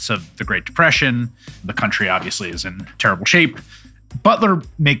the depths of the Great Depression. The country obviously is in terrible shape. Butler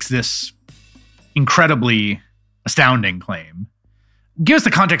makes this incredibly astounding claim Give us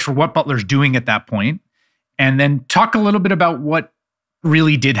the context for what Butler's doing at that point, and then talk a little bit about what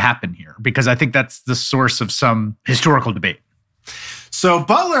really did happen here, because I think that's the source of some historical debate. So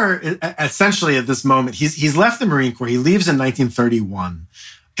Butler, essentially at this moment, he's left the Marine Corps. He leaves in 1931.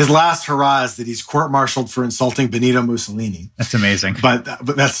 His last hurrah is that he's court-martialed for insulting Benito Mussolini. That's amazing. But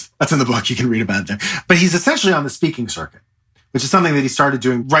that's in the book. You can read about it there. But he's essentially on the speaking circuit, which is something that he started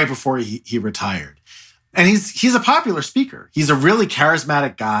doing right before he retired. And he's a popular speaker. He's a really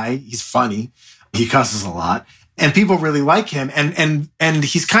charismatic guy. He's funny. He cusses a lot. And people really like him. And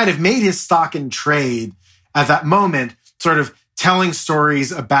he's kind of made his stock in trade at that moment, sort of telling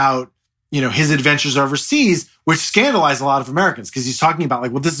stories about, his adventures overseas, which scandalized a lot of Americans, because he's talking about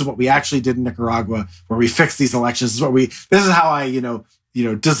like, well, this is what we actually did in Nicaragua, where we fixed these elections. This is how I,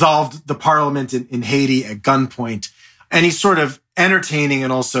 dissolved the parliament in Haiti at gunpoint. And he's sort of entertaining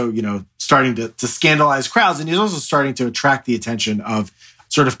and also, starting to scandalize crowds. And he's also starting to attract the attention of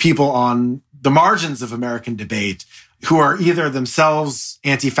sort of people on the margins of American debate who are either themselves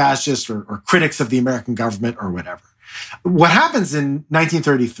anti-fascist or critics of the American government or whatever. What happens in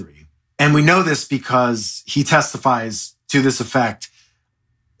 1933, and we know this because he testifies to this effect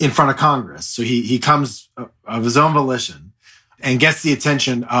in front of Congress. So he comes of his own volition and gets the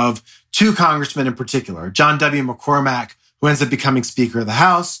attention of two congressmen in particular, John W. McCormack, who ends up becoming Speaker of the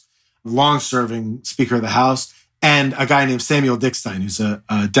House, long-serving Speaker of the House, and a guy named Samuel Dickstein, who's a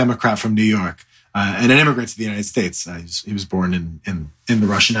Democrat from New York and an immigrant to the United States. He was born in the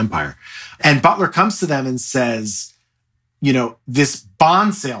Russian Empire. And Butler comes to them and says, this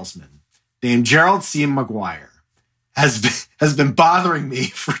bond salesman named Gerald C. McGuire has been bothering me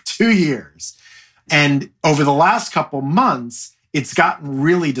for 2 years. And over the last couple months, it's gotten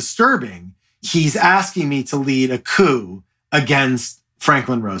really disturbing. He's asking me to lead a coup against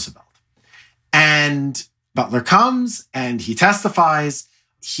Franklin Roosevelt. And Butler comes and he testifies.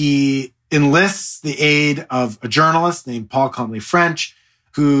 He enlists the aid of a journalist named Paul Conley French,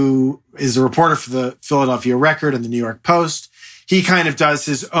 who is a reporter for the Philadelphia Record and the New York Post. He kind of does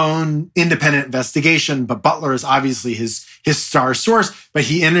his own independent investigation, but Butler is obviously his star source. But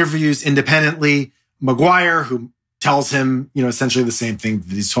he interviews independently McGuire, who tells him, essentially the same thing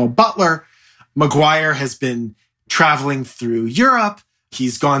that he's told Butler. McGuire has been traveling through Europe.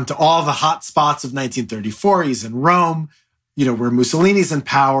 He's gone to all the hot spots of 1934. He's in Rome, where Mussolini's in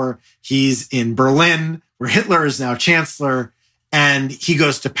power. He's in Berlin, where Hitler is now chancellor. And he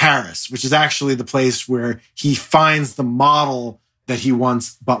goes to Paris, which is actually the place where he finds the model that he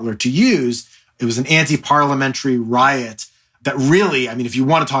wants Butler to use. It was an anti-parliamentary riot that really, if you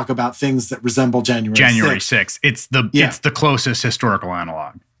want to talk about things that resemble January 6th, it's the closest historical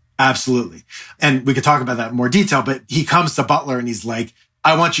analog. Absolutely. And we could talk about that in more detail, but he comes to Butler and he's like,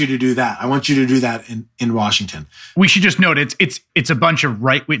 I want you to do that. I want you to do that in Washington. We should just note it's a bunch of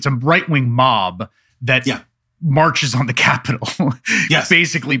it's a right-wing mob that marches on the Capitol, yes.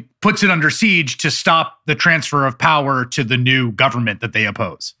 Basically puts it under siege to stop the transfer of power to the new government that they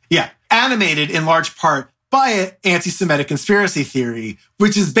oppose. Yeah, animated in large part by an anti-Semitic conspiracy theory,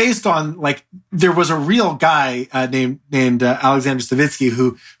 which is based on there was a real guy named Alexander Savitsky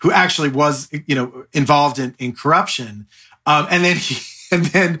who actually was involved in corruption, and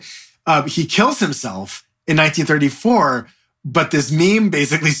then he kills himself in 1934. But this meme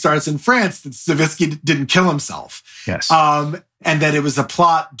basically starts in France that Savitsky didn't kill himself. Yes. And that it was a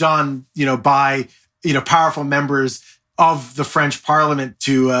plot done, by, powerful members of the French parliament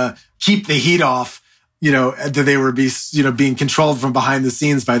to keep the heat off, that they were being controlled from behind the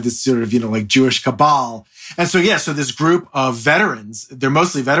scenes by this sort of, Jewish cabal. And so this group of veterans, they're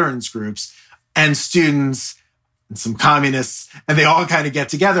mostly veterans groups and students and some communists, and they all kind of get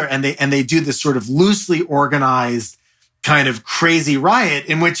together and they do this sort of loosely organized kind of crazy riot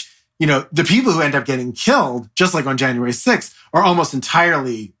in which, the people who end up getting killed, just like on January 6th, are almost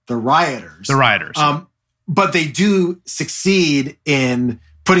entirely the rioters. But they do succeed in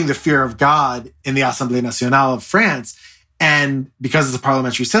putting the fear of God in the Assemblée Nationale of France. And because it's a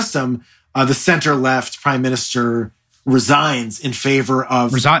parliamentary system, the center-left prime minister resigns in favor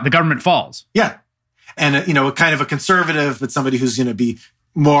of... The government falls. Yeah. And, kind of a conservative, but somebody who's going to be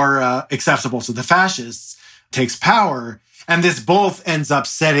more acceptable to the fascists, takes power. And this both ends up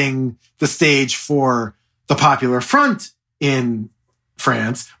setting the stage for the Popular Front in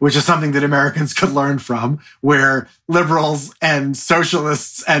France, which is something that Americans could learn from, where liberals and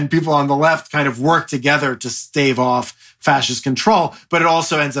socialists and people on the left kind of work together to stave off fascist control. But it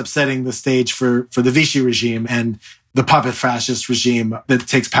also ends up setting the stage for the Vichy regime and the puppet fascist regime that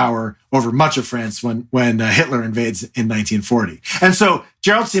takes power over much of France when Hitler invades in 1940. And so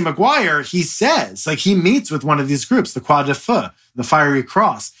Gerald C. McGuire, he says, he meets with one of these groups, the Croix de Feu, the Fiery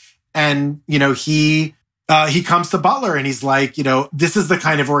Cross. And, he comes to Butler and he's like, this is the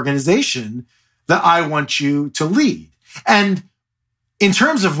kind of organization that I want you to lead. And in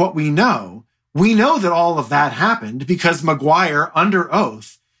terms of what we know that all of that happened because Maguire, under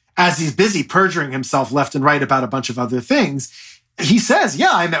oath, as he's busy perjuring himself left and right about a bunch of other things, he says,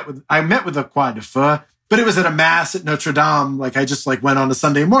 yeah, I met with the Croix de Feu, but it was at a mass at Notre Dame. I just went on a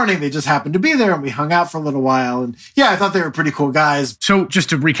Sunday morning. They just happened to be there and we hung out for a little while. And yeah, I thought they were pretty cool guys. So just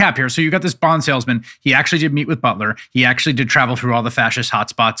to recap here. So you got this bond salesman. He actually did meet with Butler. He actually did travel through all the fascist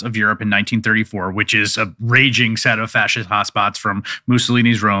hotspots of Europe in 1934, which is a raging set of fascist hotspots from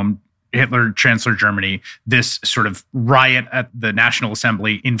Mussolini's Rome, Hitler, Chancellor Germany, this sort of riot at the National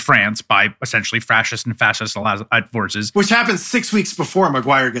Assembly in France by essentially fascist and fascist allied forces. Which happens 6 weeks before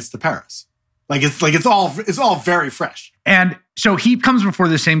Maguire gets to Paris. It's all very fresh. And so he comes before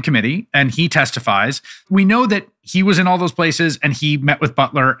the same committee and he testifies. We know that he was in all those places and he met with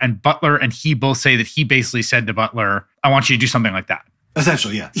Butler and he both say that he basically said to Butler, I want you to do something like that.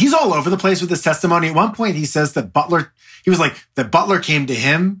 Essentially, yeah. He's all over the place with his testimony. At one point, he says that Butler came to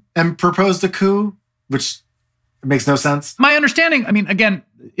him and proposed a coup, which makes no sense. My understanding, again,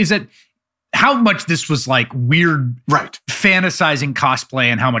 is that how much this was weird, right, fantasizing cosplay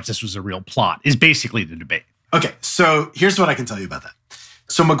and how much this was a real plot is basically the debate. Okay, so here's what I can tell you about that.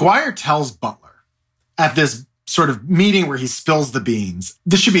 So Maguire tells Butler at this sort of meeting where he spills the beans.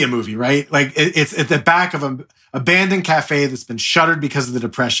 This should be a movie, right? It's at the back of an abandoned cafe that's been shuttered because of the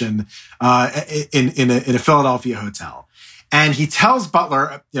Depression in a Philadelphia hotel. And he tells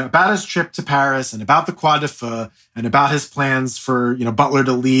Butler about his trip to Paris and about the Croix de Feu and about his plans for Butler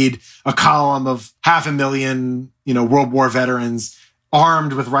to lead a column of 500,000 World War veterans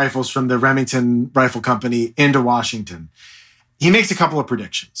armed with rifles from the Remington Rifle Company into Washington. He makes a couple of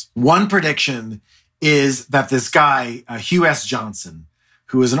predictions. One prediction is that this guy, Hugh S. Johnson,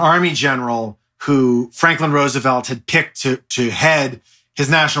 who was an Army general who Franklin Roosevelt had picked to head his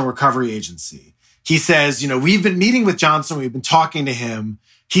National Recovery Agency. He says, we've been meeting with Johnson. We've been talking to him.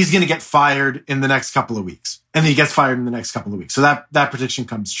 He's going to get fired in the next couple of weeks. And he gets fired in the next couple of weeks. So that prediction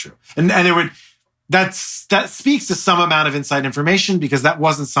comes true. And that speaks to some amount of inside information because that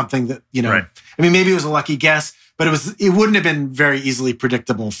wasn't something that, right. Maybe it was a lucky guess, but it wouldn't have been very easily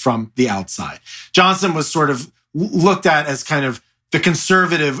predictable from the outside. Johnson was sort of looked at as kind of the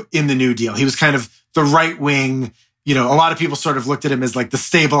conservative in the New Deal. He was kind of the right wing. A lot of people sort of looked at him as the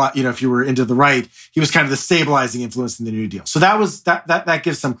stable, if you were into the right, he was kind of the stabilizing influence in the New Deal. So that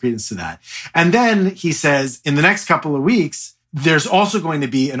gives some credence to that. And then he says, in the next couple of weeks, there's also going to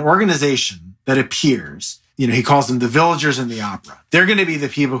be an organization that appears. He calls them the villagers in the opera. They're going to be the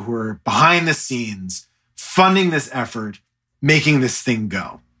people who are behind the scenes, funding this effort, making this thing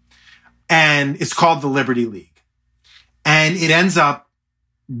go. And it's called the Liberty League. And it ends up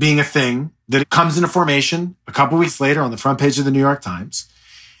being a thing that comes into formation a couple weeks later on the front page of the New York Times.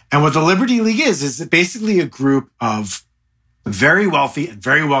 And what the Liberty League is basically a group of very wealthy and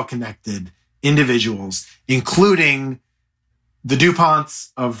very well-connected individuals, including the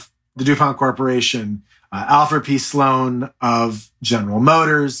DuPonts of the DuPont Corporation, Alfred P. Sloan of General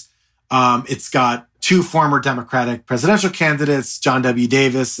Motors. It's got two former Democratic presidential candidates, John W.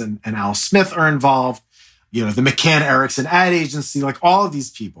 Davis and Al Smith are involved. The McCann Erickson ad agency, all of these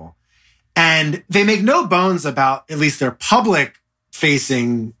people. And they make no bones about, at least their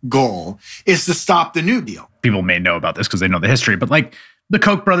public-facing goal, is to stop the New Deal. People may know about this because they know the history, but the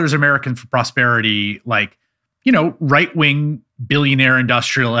Koch brothers, American for Prosperity, right-wing billionaire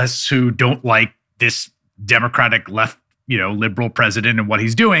industrialists who don't like this Democratic left, liberal president and what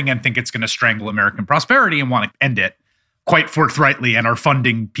he's doing and think it's going to strangle American prosperity and want to end it quite forthrightly and are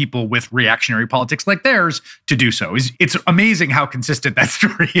funding people with reactionary politics like theirs to do so. It's amazing how consistent that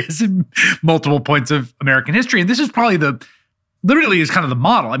story is in multiple points of American history. And this is probably literally is kind of the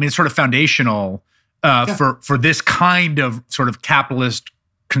model. It's sort of foundational for this kind of sort of capitalist,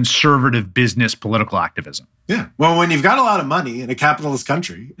 conservative business political activism. Yeah. Well, when you've got a lot of money in a capitalist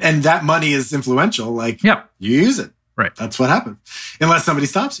country and that money is influential, you use it. Right. That's what happens. Unless somebody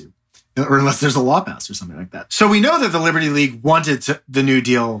stops you. Or unless there's a law passed or something like that. So we know that the Liberty League wanted the New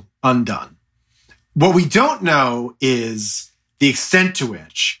Deal undone. What we don't know is the extent to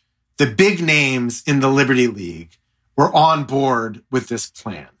which the big names in the Liberty League were on board with this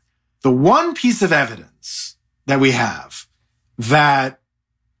plan. The one piece of evidence that we have that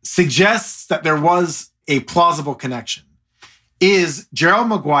suggests that there was a plausible connection is Gerald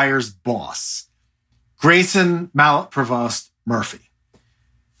Maguire's boss, Grayson Mallet Provost Murphy.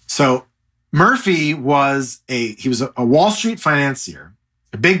 So Murphy was a Wall Street financier,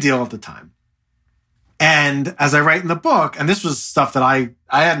 a big deal at the time. And as I write in the book, and this was stuff that I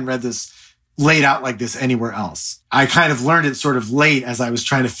hadn't read this laid out like this anywhere else. I kind of learned it sort of late as I was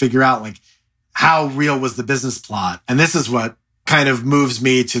trying to figure out like how real was the business plot. And this is what kind of moves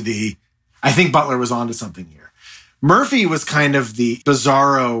me to I think Butler was onto something here. Murphy was kind of the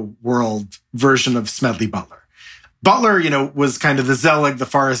bizarro world version of Smedley Butler. Butler, was kind of the Zelig, the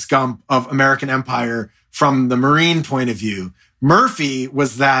Forrest Gump of American empire from the Marine point of view. Murphy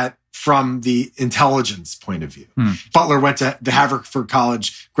was that from the intelligence point of view. Butler went to the Haverford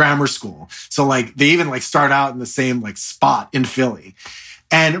College Grammar School. So they even start out in the same spot in Philly.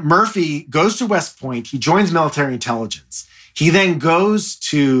 And Murphy goes to West Point. He joins military intelligence. He then goes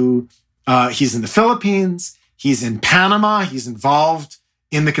to, he's in the Philippines. He's in Panama. He's involved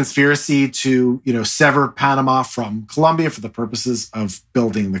in the conspiracy to, sever Panama from Colombia for the purposes of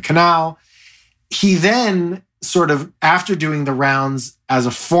building the canal. He then sort of, after doing the rounds as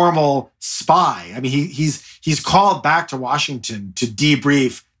a formal spy, he's called back to Washington to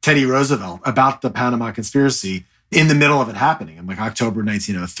debrief Teddy Roosevelt about the Panama conspiracy in the middle of it happening in October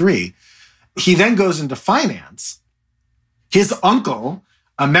 1903. He then goes into finance. His uncle,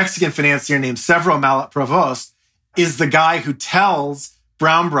 a Mexican financier named Severo Mallet Provost, is the guy who tells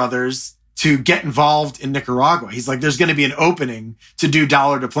Brown Brothers to get involved in Nicaragua. He's like, there's going to be an opening to do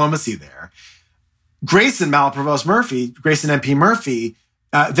dollar diplomacy there. Grayson MP Murphy,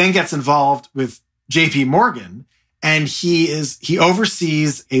 then gets involved with JP Morgan, and he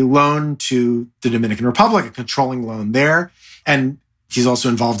oversees a loan to the Dominican Republic, a controlling loan there. And he's also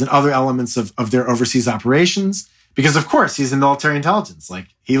involved in other elements of their overseas operations because, of course, he's in military intelligence.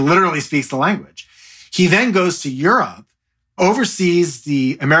 He literally speaks the language. He then goes to Europe, oversees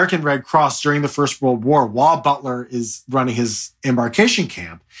the American Red Cross during the First World War while Butler is running his embarkation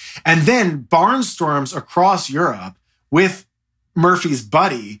camp, and then barnstorms across Europe with Murphy's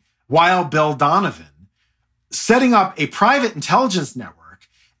buddy, Wild Bill Donovan, setting up a private intelligence network.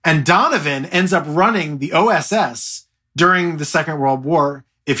 And Donovan ends up running the OSS during the Second World War.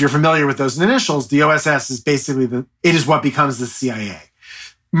 If you're familiar with those initials, the OSS is basically it is what becomes the CIA.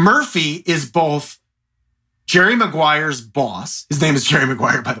 Murphy is both Jerry Maguire's boss. His name is Jerry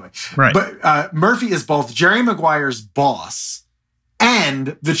Maguire, by the way. Right. But Murphy is both Jerry Maguire's boss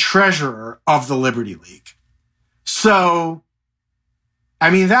and the treasurer of the Liberty League. So,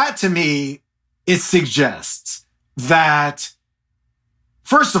 that to me, it suggests that,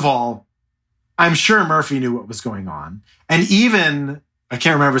 first of all, I'm sure Murphy knew what was going on. And even, I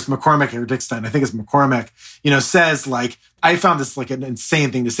can't remember if it's McCormick or Dickstein, I think it's McCormick, says I found this an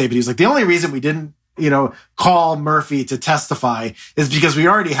insane thing to say, but he was the only reason we didn't call Murphy to testify is because we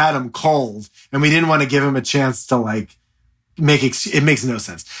already had him cold and we didn't want to give him a chance to it makes no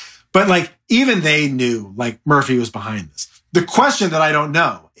sense. But even they knew Murphy was behind this. The question that I don't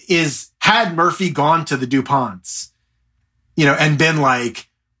know is, had Murphy gone to the DuPonts, and been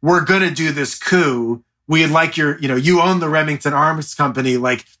we're going to do this coup. We'd like you own the Remington Arms Company.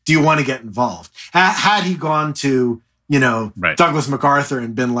 Do you want to get involved? Had he gone to, right, Douglas MacArthur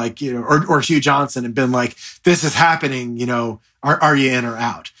and been or Hugh Johnson and been this is happening, are you in or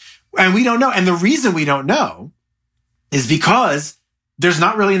out? And we don't know. And the reason we don't know is because there's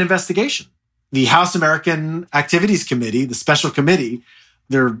not really an investigation. The House American Activities Committee, the special committee,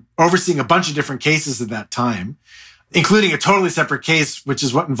 they're overseeing a bunch of different cases at that time, including a totally separate case, which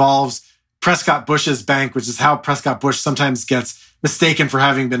is what involves Prescott Bush's bank, which is how Prescott Bush sometimes gets mistaken for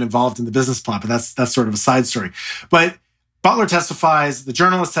having been involved in the business plot. But that's sort of a side story. But Butler testifies, the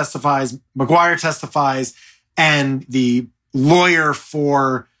journalist testifies, Maguire testifies, and the lawyer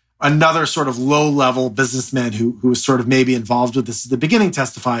for another sort of low-level businessman who was sort of maybe involved with this at the beginning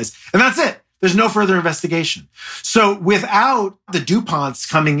testifies. And that's it. There's no further investigation. So without the DuPonts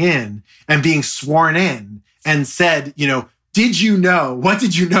coming in and being sworn in and said, did you know? What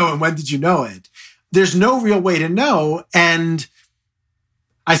did you know? And when did you know it? There's no real way to know. And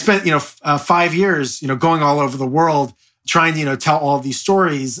I spent, 5 years, going all over the world trying to, tell all these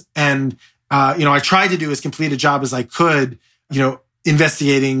stories. And, I tried to do as complete a job as I could,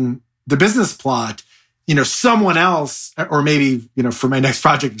 investigating the business plot. Someone else, or maybe, for my next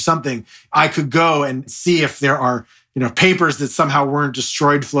project or something, I could go and see if there are, papers that somehow weren't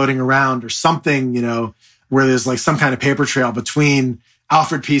destroyed floating around or something, where there's some kind of paper trail between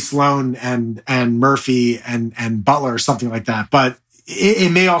Alfred P. Sloan and Murphy and Butler or something like that. But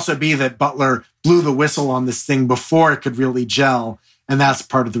it may also be that Butler blew the whistle on this thing before it could really gel. And that's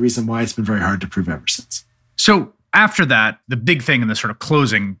part of the reason why it's been very hard to prove ever since. So after that, the big thing in the sort of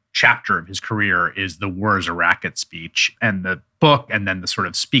closing chapter of his career is the War is a Racket speech and the book, and then the sort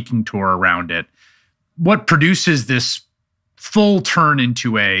of speaking tour around it. What produces this full turn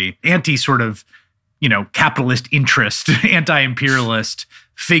into a anti sort of capitalist interest, anti-imperialist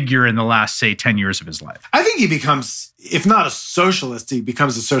figure in the last, say, 10 years of his life. I think he becomes, if not a socialist, he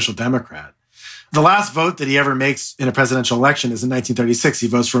becomes a social democrat. The last vote that he ever makes in a presidential election is in 1936. He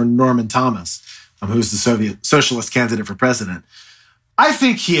votes for Norman Thomas, who's the Soviet socialist candidate for president. I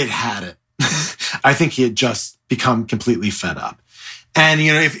think he had it. I think he had just become completely fed up. And,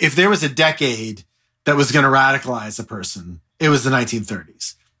 if there was a decade that was going to radicalize a person, it was the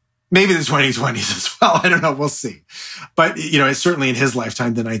 1930s. Maybe the 2020s as well. I don't know. We'll see. But, it's certainly in his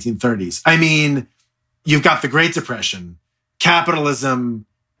lifetime, the 1930s. I mean, you've got the Great Depression. Capitalism,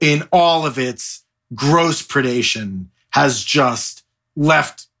 in all of its gross predation, has just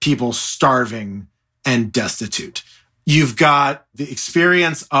left people starving and destitute. You've got the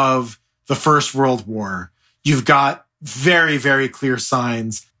experience of the First World War. You've got very, very clear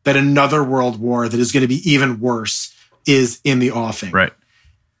signs that another world war that is going to be even worse is in the offing. Right.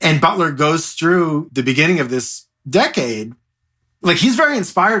 And Butler goes through the beginning of this decade. Like, he's very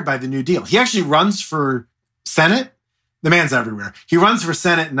inspired by the New Deal. He actually runs for Senate. The man's everywhere. He runs for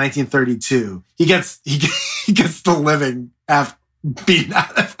Senate in 1932. He gets the living beaten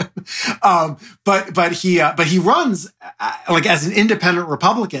out of him. But he runs like as an independent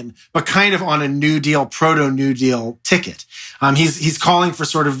Republican, but kind of on a New Deal, proto-New Deal ticket. He's calling for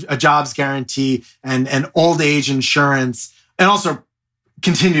sort of a jobs guarantee and old age insurance, and also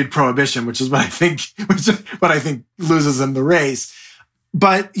continued prohibition, which is what I think loses him the race.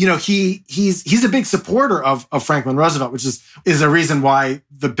 But he's a big supporter of Franklin Roosevelt, which is a reason why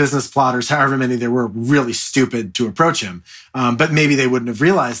the business plotters, however many there were really stupid to approach him. But maybe they wouldn't have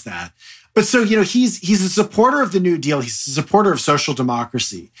realized that. But so he's a supporter of the New Deal. He's a supporter of social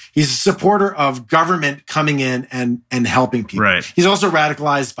democracy. He's a supporter of government coming in and helping people. Right. He's also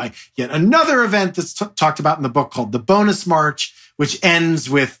radicalized by yet another event that's talked about in the book called the Bonus March, which ends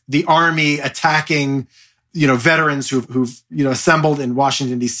with the army attacking veterans who've assembled in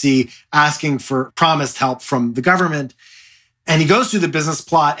Washington, D.C., asking for promised help from the government. And he goes through the business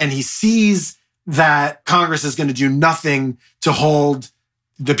plot and he sees that Congress is going to do nothing to hold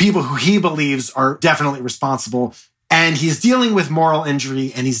the people who he believes are definitely responsible. And he's dealing with moral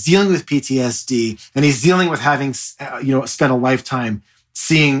injury, and he's dealing with PTSD, and he's dealing with having, spent a lifetime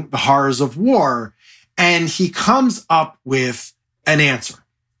seeing the horrors of war. And he comes up with an answer.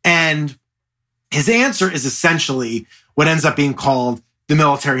 And his answer is essentially what ends up being called the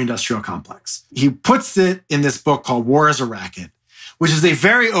military-industrial complex. He puts it in this book called War is a Racket, which is a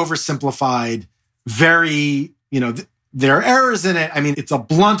very oversimplified, very, there are errors in it. I mean, it's a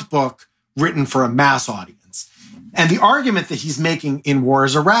blunt book written for a mass audience. And the argument that he's making in War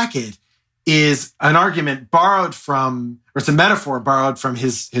is a Racket is an argument it's a metaphor borrowed from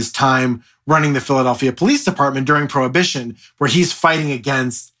his time running the Philadelphia Police Department during Prohibition, where he's fighting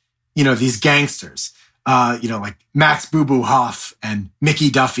against these gangsters, like Max Boo Boo Huff and Mickey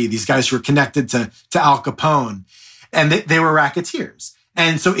Duffy, these guys who were connected to Al Capone, and they were racketeers.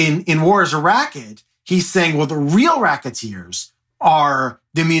 And so in War is a Racket, he's saying, well, the real racketeers are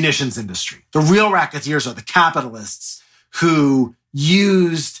the munitions industry. The real racketeers are the capitalists who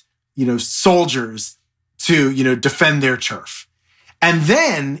used, soldiers to, defend their turf. And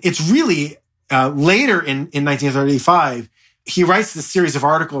then it's really later in 1935, he writes this series of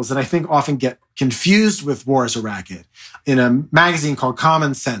articles that I think often get confused with War is a Racket in a magazine called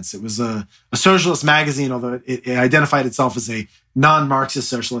Common Sense. It was a socialist magazine, although it identified itself as a non-Marxist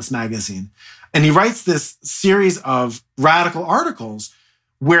socialist magazine. And he writes this series of radical articles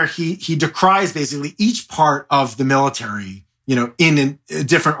where he decries basically each part of the military, in a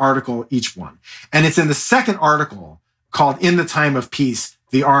different article, each one. And it's in the second article called In the Time of Peace,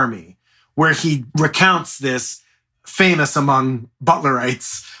 the Army, where he recounts this famous among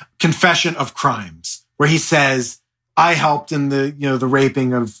Butlerites confession of crimes, where he says, I helped in the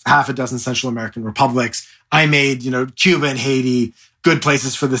raping of half a dozen Central American republics. I made, Cuba and Haiti good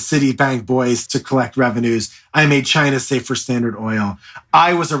places for the Citibank boys to collect revenues. I made China safe for Standard Oil.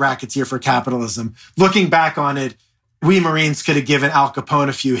 I was a racketeer for capitalism. Looking back on it, we Marines could have given Al Capone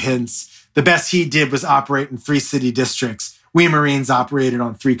a few hints. The best he did was operate in 3 city districts. We Marines operated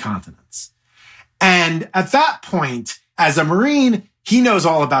on 3 continents. And at that point, as a Marine, he knows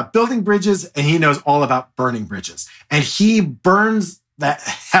all about building bridges and he knows all about burning bridges. And he burns the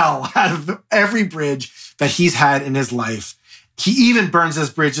hell out of every bridge that he's had in his life. He even burns his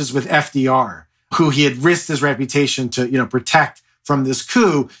bridges with FDR, who he had risked his reputation to, protect from this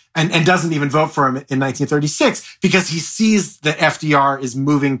coup, and doesn't even vote for him in 1936 because he sees that FDR is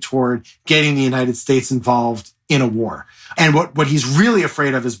moving toward getting the United States involved in a war. And what he's really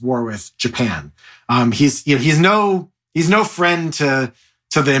afraid of is war with Japan. He's no friend to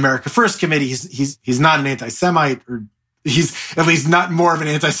to the America First Committee. He's not an anti-Semite, or he's at least not more of an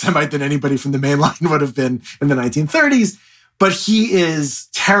anti-Semite than anybody from the main line would have been in the 1930s. But he is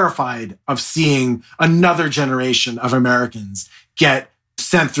terrified of seeing another generation of Americans get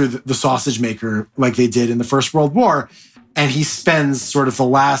sent through the sausage maker like they did in the First World War. And he spends sort of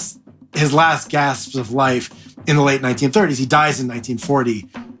his last gasps of life in the late 1930s. He dies in 1940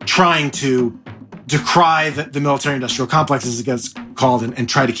 trying to decry the military-industrial complex, as it gets called, and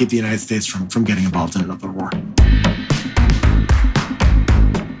try to keep the United States from getting involved in another war.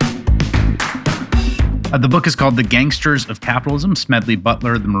 The book is called The Gangsters of Capitalism, Smedley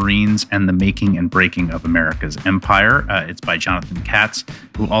Butler, the Marines, and the Making and Breaking of America's Empire. It's by Jonathan Katz,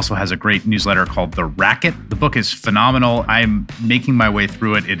 who also has a great newsletter called The Racket. The book is phenomenal. I'm making my way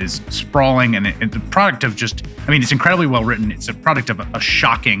through it. It is sprawling, and it's a product of it's incredibly well written. It's a product of a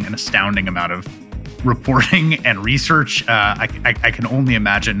shocking and astounding amount of reporting and research. I can only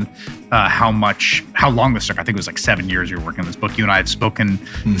imagine how long this took. I think it was like 7 years you were working on this book. You and I have spoken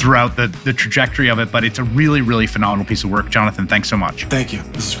throughout the trajectory of it, but it's a really, really phenomenal piece of work. Jonathan, thanks so much. Thank you.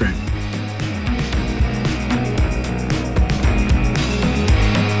 This is great.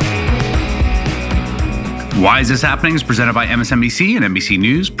 Why Is This Happening is presented by MSNBC and NBC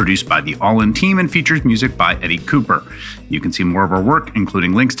News, produced by the All In team, and features music by Eddie Cooper. You can see more of our work,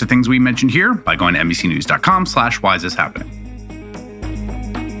 including links to things we mentioned here, by going to NBCnews.com/whyistishappening.